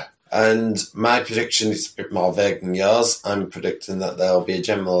 Exactly, yeah. And my prediction is a bit more vague than yours. I'm predicting that there will be a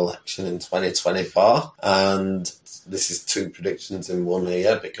general election in 2024. And this is two predictions in one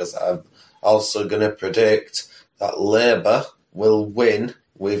here, because I'm also going to predict that Labour will win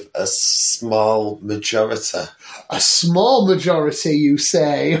with a small majority. A small majority, you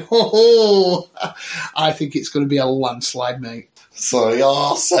say? Oh, I think it's going to be a landslide, mate. So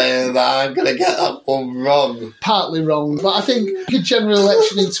you're saying that I'm going to get that one wrong? Partly wrong, but I think a general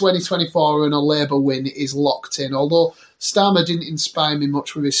election in 2024 and a Labour win is locked in, although Starmer didn't inspire me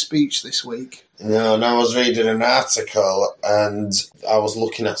much with his speech this week. No, and I was reading an article and I was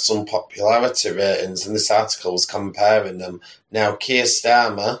looking at some popularity ratings, and this article was comparing them. Now, Keir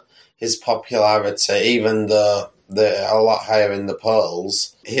Starmer, his popularity, even though they're a lot higher in the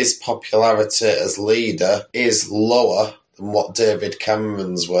polls, his popularity as leader is lower than what David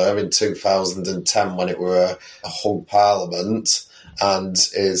Cameron's were in 2010 when it were a hung parliament, and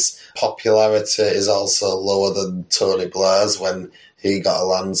his popularity is also lower than Tony Blair's when he got a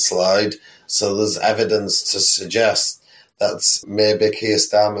landslide. So there's evidence to suggest that maybe Keir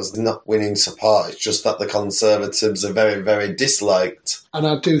Starmer's not winning support. It's just that the Conservatives are very, very disliked. And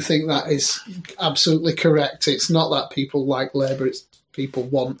I do think that is absolutely correct. It's not that people like Labour, it's people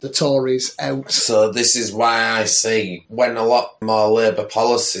want the Tories out. So this is why I see when a lot more Labour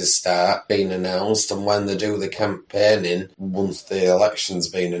policies start being announced, and when they do the campaigning, once the election's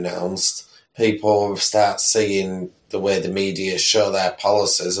been announced, people start seeing the way the media show their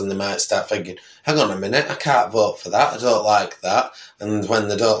policies, and they might start thinking, hang on a minute, I can't vote for that, I don't like that. And when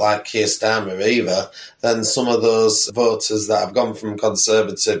they don't like Keir Starmer either, then some of those voters that have gone from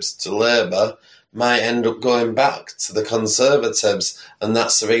Conservatives to Labour might end up going back to the Conservatives, and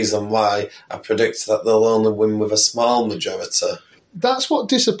that's the reason why I predict that they'll only win with a small majority. That's what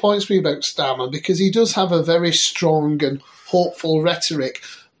disappoints me about Starmer, because he does have a very strong and hopeful rhetoric,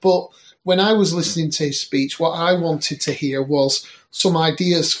 but when I was listening to his speech, what I wanted to hear was some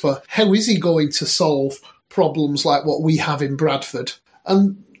ideas for how is he going to solve problems like what we have in Bradford.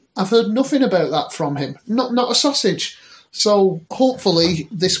 And I've heard nothing about that from him. Not a sausage. So hopefully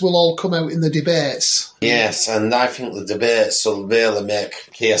this will all come out in the debates. Yes, and I think the debates will really make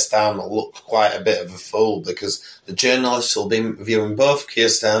Keir Starmer look quite a bit of a fool, because the journalists will be viewing both Keir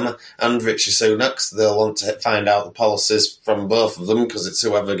Starmer and Richie Sunak, so they'll want to find out the policies from both of them, because it's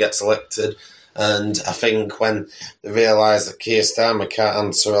whoever gets elected. And I think when they realise that Keir Starmer can't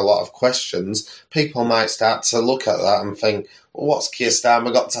answer a lot of questions, people might start to look at that and think, well, what's Keir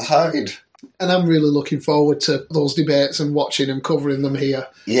Starmer got to hide? And I'm really looking forward to those debates and watching and covering them here.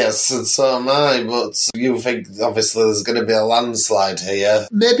 Yes, and so am I, but you think obviously there's going to be a landslide here.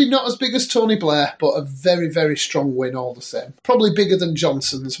 Maybe not as big as Tony Blair, but a very, very strong win all the same. Probably bigger than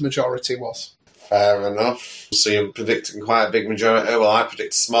Johnson's majority was. Fair enough. So you're predicting quite a big majority. Well, I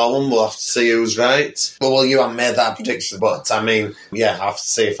predict a small one. We'll have to see who's right. Well, you haven't made that prediction, but I mean, yeah, I have to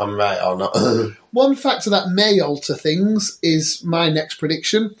see if I'm right or not. One factor that may alter things is my next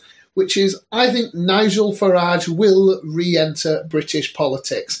prediction, which is I think Nigel Farage will re-enter British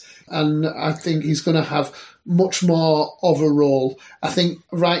politics, and I think he's going to have much more of a role. I think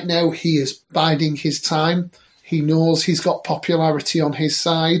right now he is biding his time. He knows he's got popularity on his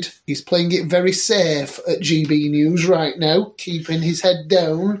side. He's playing it very safe at GB News right now, keeping his head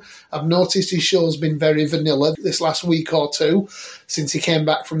down. I've noticed his show's been very vanilla this last week or two since he came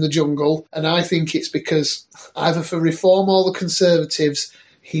back from the jungle, and I think it's because either for Reform or the Conservatives,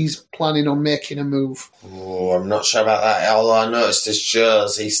 he's planning on making a move. Oh, I'm not sure about that. Although I noticed his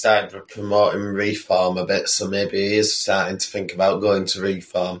shows, he started promoting Reform a bit, so maybe he is starting to think about going to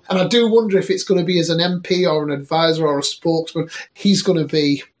Reform. And I do wonder if it's going to be as an MP or an advisor or a spokesman. He's going to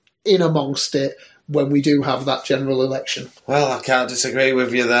be in amongst it when we do have that general election. Well, I can't disagree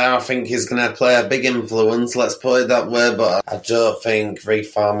with you there. I think he's going to play a big influence, let's put it that way, but I don't think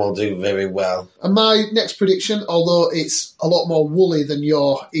Reform will do very well. And my next prediction, although it's a lot more woolly than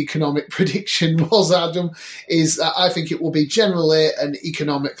your economic prediction was, Adam, is that I think it will be generally an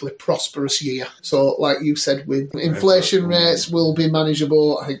economically prosperous year. So, like you said, with inflation rates will be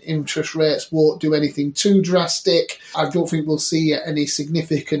manageable. I think interest rates won't do anything too drastic. I don't think we'll see any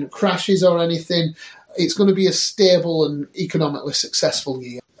significant crashes or anything. It's going to be a stable and economically successful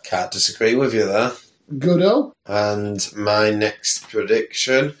year. Can't disagree with you there. Good-o. And my next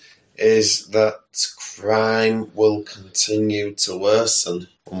prediction is that crime will continue to worsen.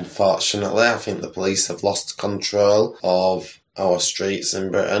 Unfortunately, I think the police have lost control of our streets in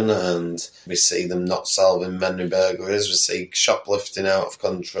Britain, and we see them not solving many burglaries. We see shoplifting out of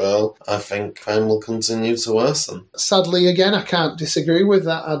control. I think crime will continue to worsen. Sadly, again, I can't disagree with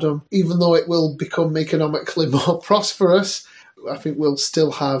that, Adam. Even though it will become economically more prosperous, I think we'll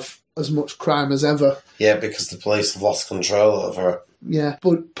still have as much crime as ever. Yeah, because the police have lost control over it. Yeah,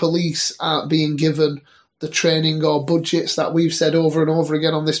 but police aren't being given the training or budgets that we've said over and over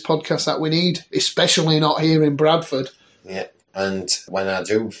again on this podcast that we need, especially not here in Bradford. Yeah. And when I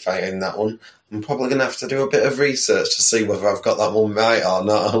do find that one, I'm probably going to have to do a bit of research to see whether I've got that one right or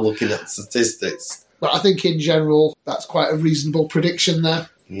not. I'm looking at statistics. But I think in general, that's quite a reasonable prediction there.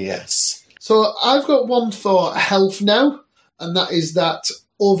 Yes. So I've got one for health now, and that is that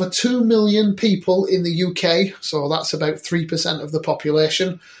over 2 million people in the UK, so that's about 3% of the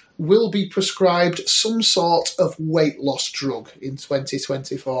population, will be prescribed some sort of weight loss drug in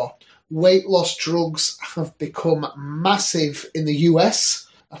 2024. Weight loss drugs have become massive in the US.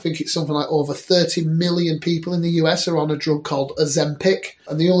 I think it's something like over 30 million people in the US are on a drug called Ozempic.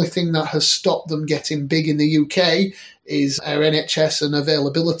 And the only thing that has stopped them getting big in the UK is our NHS and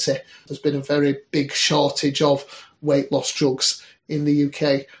availability. There's been a very big shortage of weight loss drugs in the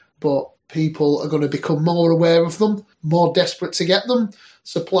UK. But people are going to become more aware of them, more desperate to get them.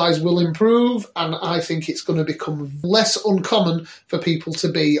 Supplies will improve, and I think it's going to become less uncommon for people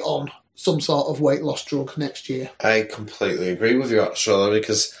to be on some sort of weight loss drug next year. I completely agree with you, actually,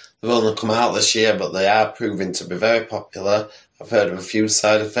 because they've only come out this year, but they are proving to be very popular. I've heard of a few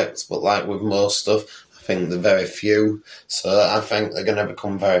side effects, but like with most stuff, I think they're very few. So I think they're going to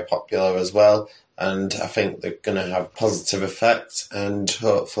become very popular as well. And I think they're going to have positive effect and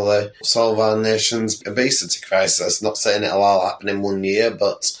hopefully solve our nation's obesity crisis. Not saying it'll all happen in 1 year,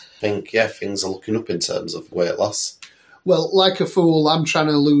 but I think, things are looking up in terms of weight loss. Well, like a fool, I'm trying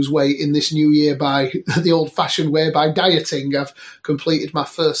to lose weight in this new year by the old-fashioned way, by dieting. I've completed my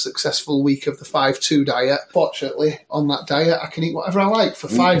first successful week of the 5-2 diet. Fortunately, on that diet, I can eat whatever I like for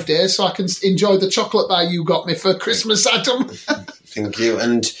 5 days, so I can enjoy the chocolate bar you got me for Christmas, Adam. Thank you.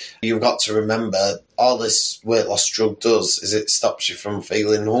 And you've got to remember, all this weight loss drug does is it stops you from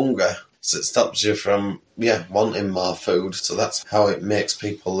feeling hungry. So it stops you from, wanting more food. So that's how it makes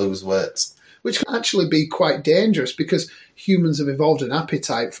people lose weight. Which can actually be quite dangerous because humans have evolved an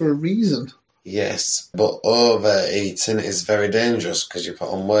appetite for a reason. Yes, but overeating is very dangerous because you put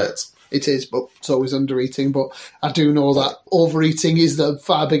on weight. It is, but it's always undereating. But I do know that overeating is the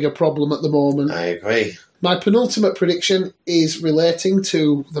far bigger problem at the moment. I agree. My penultimate prediction is relating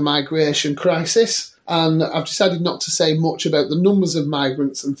to the migration crisis. And I've decided not to say much about the numbers of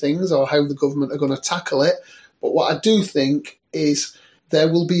migrants and things or how the government are going to tackle it. But what I do think is there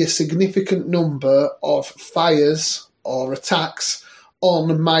will be a significant number of fires or attacks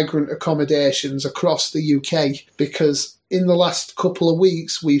on migrant accommodations across the UK because in the last couple of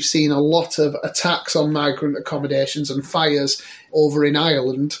weeks we've seen a lot of attacks on migrant accommodations and fires over in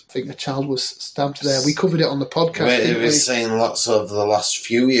Ireland. I think a child was stabbed there. We covered it on the podcast. We've seen lots over the last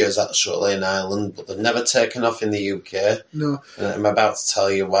few years actually in Ireland, but they've never taken off in the UK. No. And I'm about to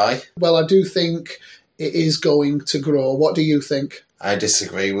tell you why. Well, I do think it is going to grow. What do you think? I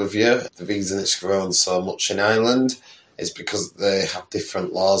disagree with you. The reason it's grown so much in Ireland is because they have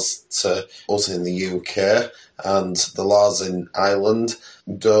different laws to us in the UK, and the laws in Ireland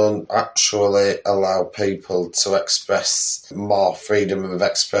don't actually allow people to express more freedom of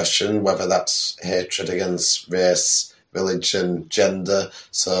expression, whether that's hatred against race, religion, gender.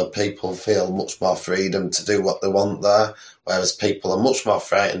 So people feel much more freedom to do what they want there, whereas people are much more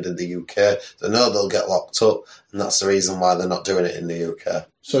frightened in the UK. They know they'll get locked up, and that's the reason why they're not doing it in the UK.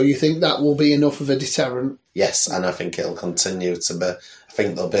 So you think that will be enough of a deterrent? Yes, and I think it'll continue to be. I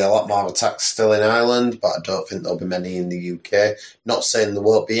think there'll be a lot more attacks still in Ireland, but I don't think there'll be many in the UK. Not saying there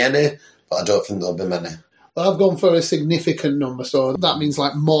won't be any, but I don't think there'll be many. Well, I've gone for a significant number, so that means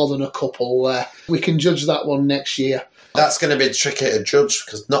like more than a couple there. We can judge that one next year. That's going to be tricky to judge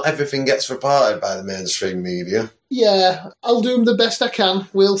because not everything gets reported by the mainstream media. Yeah, I'll do them the best I can.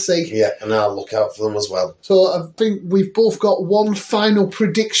 We'll see. Yeah, and I'll look out for them as well. So I think we've both got one final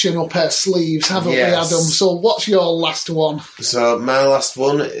prediction up our sleeves, haven't we, Adam? So what's your last one? So my last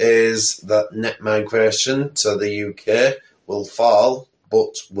one is that net migration to the UK will fall,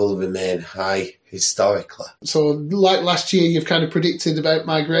 but will remain high historically. So like last year, you've kind of predicted about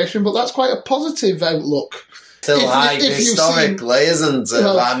migration, but that's quite a positive outlook. Still high historically, isn't it?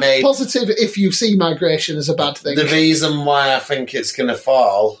 Well, I mean, positive if you see migration as a bad thing. The reason why I think it's going to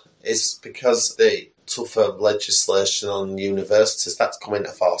fall is because the tougher legislation on universities, that's coming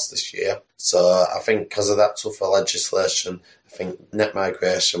into force this year. So I think because of that tougher legislation, I think net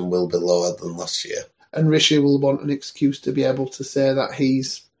migration will be lower than last year. And Rishi will want an excuse to be able to say that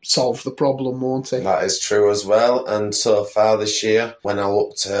he's solved the problem, won't he? That is true as well. And so far this year, when I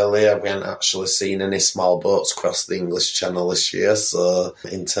looked earlier, we hadn't actually seen any small boats cross the English Channel this year. So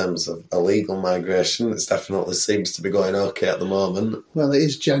in terms of illegal migration, it definitely seems to be going okay at the moment. Well, it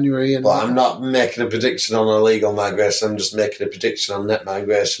is January. But I'm not making a prediction on illegal migration. I'm just making a prediction on net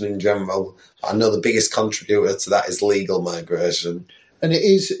migration in general. I know the biggest contributor to that is legal migration. And it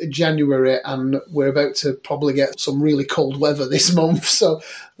is January, and we're about to probably get some really cold weather this month, so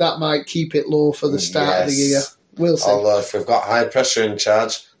that might keep it low for the start of the year. We'll see. Although if we've got high pressure in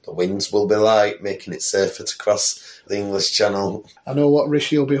charge, the winds will be light, making it safer to cross the English Channel. I know what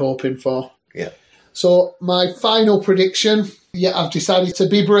Rishi will be hoping for. Yeah. So my final prediction, I've decided to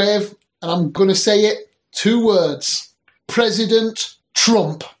be brave, and I'm going to say it, 2 words. President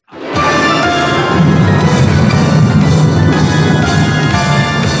Trump.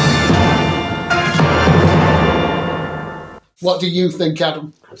 What do you think,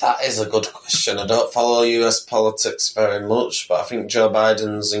 Adam? That is a good question. I don't follow US politics very much, but I think Joe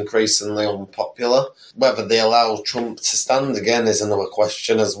Biden's increasingly unpopular. Whether they allow Trump to stand again is another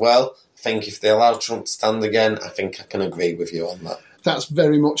question as well. I think if they allow Trump to stand again, I think I can agree with you on that. That's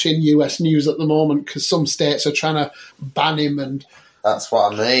very much in US news at the moment, because some states are trying to ban him. And that's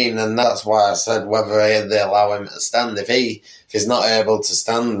what I mean, and that's why I said whether they allow him to stand. If he's not able to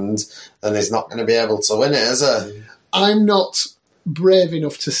stand, then he's not going to be able to win it, is he? I'm not brave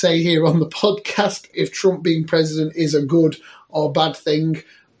enough to say here on the podcast if Trump being president is a good or bad thing,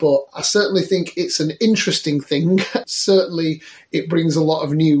 but I certainly think it's an interesting thing. Certainly it brings a lot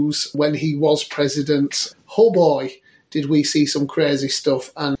of news. When he was president, oh boy, did we see some crazy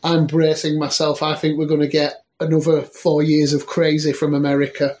stuff, and I'm bracing myself. I think we're going to get another 4 years of crazy from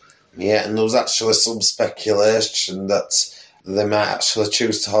America. Yeah, and there was actually some speculation that they might actually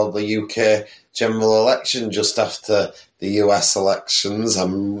choose to hold the UK general election just after the US elections.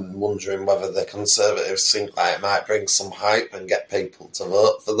 I'm wondering whether the Conservatives think that it might bring some hype and get people to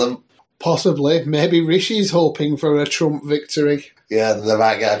vote for them. Possibly. Maybe Rishi's hoping for a Trump victory. Yeah, they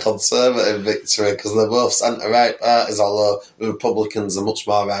might get a Conservative victory because they're both centre-right parties, although the Republicans are much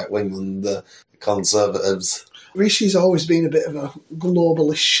more right-wing than the Conservatives. Rishi's always been a bit of a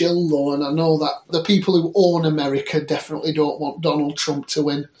globalist shill, though, and I know that the people who own America definitely don't want Donald Trump to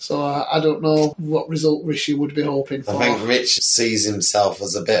win. So I don't know what result Rishi would be hoping for. I think Rich sees himself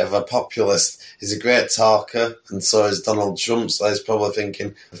as a bit of a populist. He's a great talker, and so is Donald Trump. So he's probably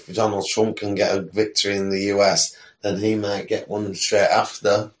thinking if Donald Trump can get a victory in the US, then he might get one straight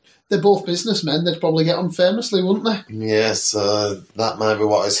after. They're both businessmen. They'd probably get on famously, wouldn't they? Yeah, so that might be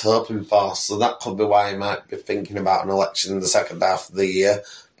what he's hoping for. So that could be why he might be thinking about an election in the second half of the year.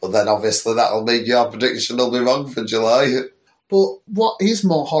 But then obviously that'll mean your prediction will be wrong for July. But what is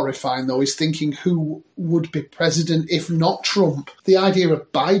more horrifying, though, is thinking who would be president if not Trump. The idea of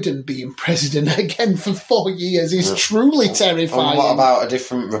Biden being president again for 4 years is truly terrifying. And what about a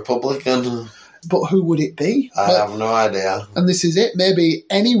different Republican? But who would it be? I have no idea. And this is it. Maybe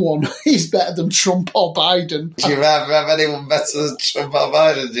anyone is better than Trump or Biden. Do you rather have anyone better than Trump or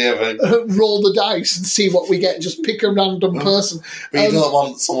Biden, do you think? Roll the dice and see what we get. Just pick a random person. We don't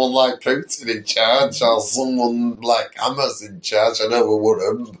want someone like Putin in charge or someone like Hamas in charge. I know we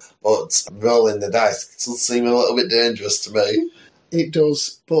wouldn't, but rolling the dice still seem a little bit dangerous to me. It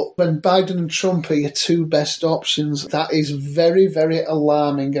does, but when Biden and Trump are your two best options, that is very, very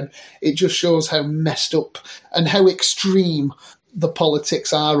alarming, and it just shows how messed up and how extreme the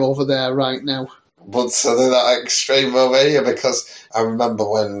politics are over there right now. But so they're that extreme over here, because I remember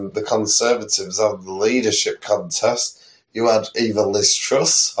when the Conservatives had the leadership contest, you had either Liz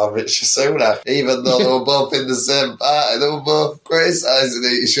Truss or Rishi Sunak, even though they were both in the same party, they were both criticising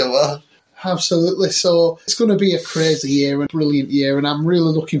each other. Absolutely. So it's going to be a crazy year, a brilliant year, and I'm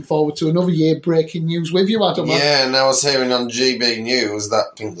really looking forward to another year breaking news with you, Adam. Yeah, and I was hearing on GB News that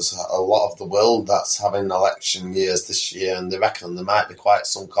I think there's a lot of the world that's having election years this year, and they reckon there might be quite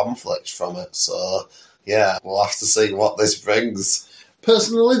some conflict from it. So, yeah, we'll have to see what this brings.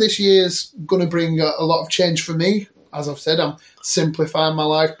 Personally, this year's going to bring a lot of change for me. As I've said, I'm simplifying my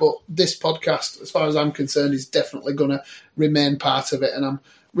life, but this podcast, as far as I'm concerned, is definitely going to remain part of it, and I'm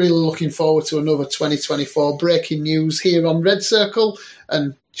really looking forward to another 2024 breaking news here on Red Circle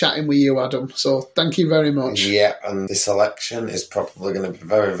and chatting with you, Adam. So thank you very much. Yeah, and this election is probably going to be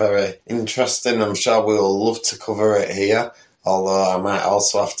very, very interesting. I'm sure we will love to cover it here, although I might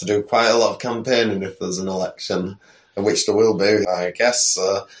also have to do quite a lot of campaigning if there's an election, which there will be, I guess.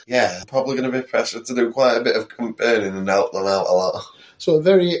 So, yeah, probably going to be pressured to do quite a bit of campaigning and help them out a lot. So a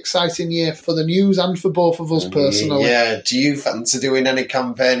very exciting year for the news and for both of us personally. Yeah, do you fancy doing any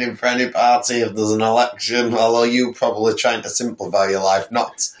campaigning for any party if there's an election? Although you're probably trying to simplify your life,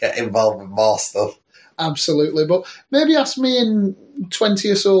 not get involved with more stuff. Absolutely, but maybe ask me in 20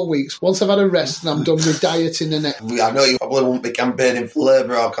 or so weeks, once I've had a rest and I'm done with dieting and it. I know you probably won't be campaigning for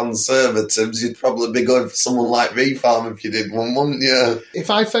Labour or Conservatives. You'd probably be going for someone like Reform if you did one, wouldn't you? If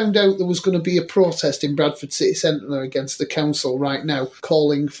I found out there was going to be a protest in Bradford City Centre against the council right now,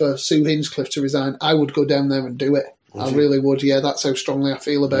 calling for Sue Hinchcliffe to resign, I would go down there and do it. I really would, yeah. That's how strongly I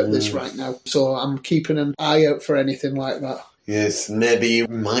feel about this right now. So I'm keeping an eye out for anything like that. Yes, maybe you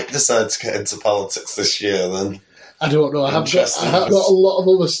might decide to get into politics this year then. I don't know. I have got a lot of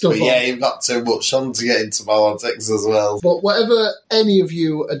other stuff but on. You've got too much on to get into politics as well. But whatever any of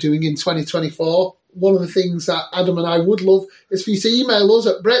you are doing in 2024, one of the things that Adam and I would love is for you to email us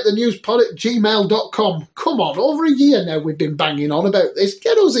at breakthenewspod@gmail.com. Come on, over a year now we've been banging on about this.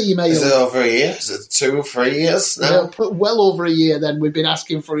 Get us emails. Is it over a year? Is it 2 or 3 years now? Yeah, well over a year then we've been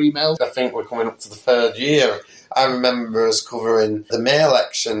asking for emails. I think we're coming up to the 3rd year. I remember us covering the May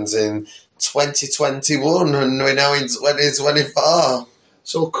elections in 2021 and we're now in 2024.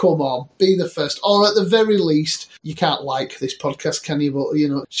 So come on, be the first. Or at the very least, you can't like this podcast, can you? But,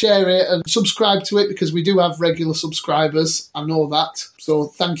 share it and subscribe to it because we do have regular subscribers. I know that. So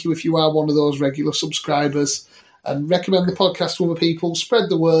thank you if you are one of those regular subscribers. And recommend the podcast to other people. Spread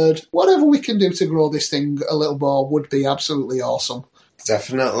the word. Whatever we can do to grow this thing a little more would be absolutely awesome.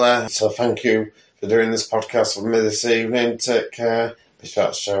 Definitely. So thank you for doing this podcast with me this evening. Take care. Be sure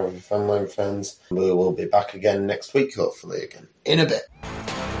to share with your family and friends. We will be back again next week, hopefully again. In a bit.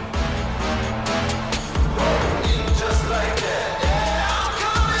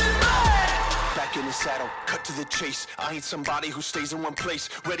 Saddle, cut to the chase. I ain't somebody who stays in one place.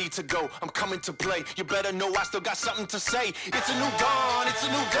 Ready to go, I'm coming to play. You better know I still got something to say. It's a new dawn, it's a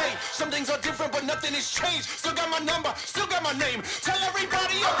new day. Some things are different, but nothing has changed. Still got my number, still got my name. Tell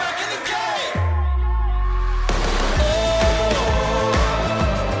everybody I'm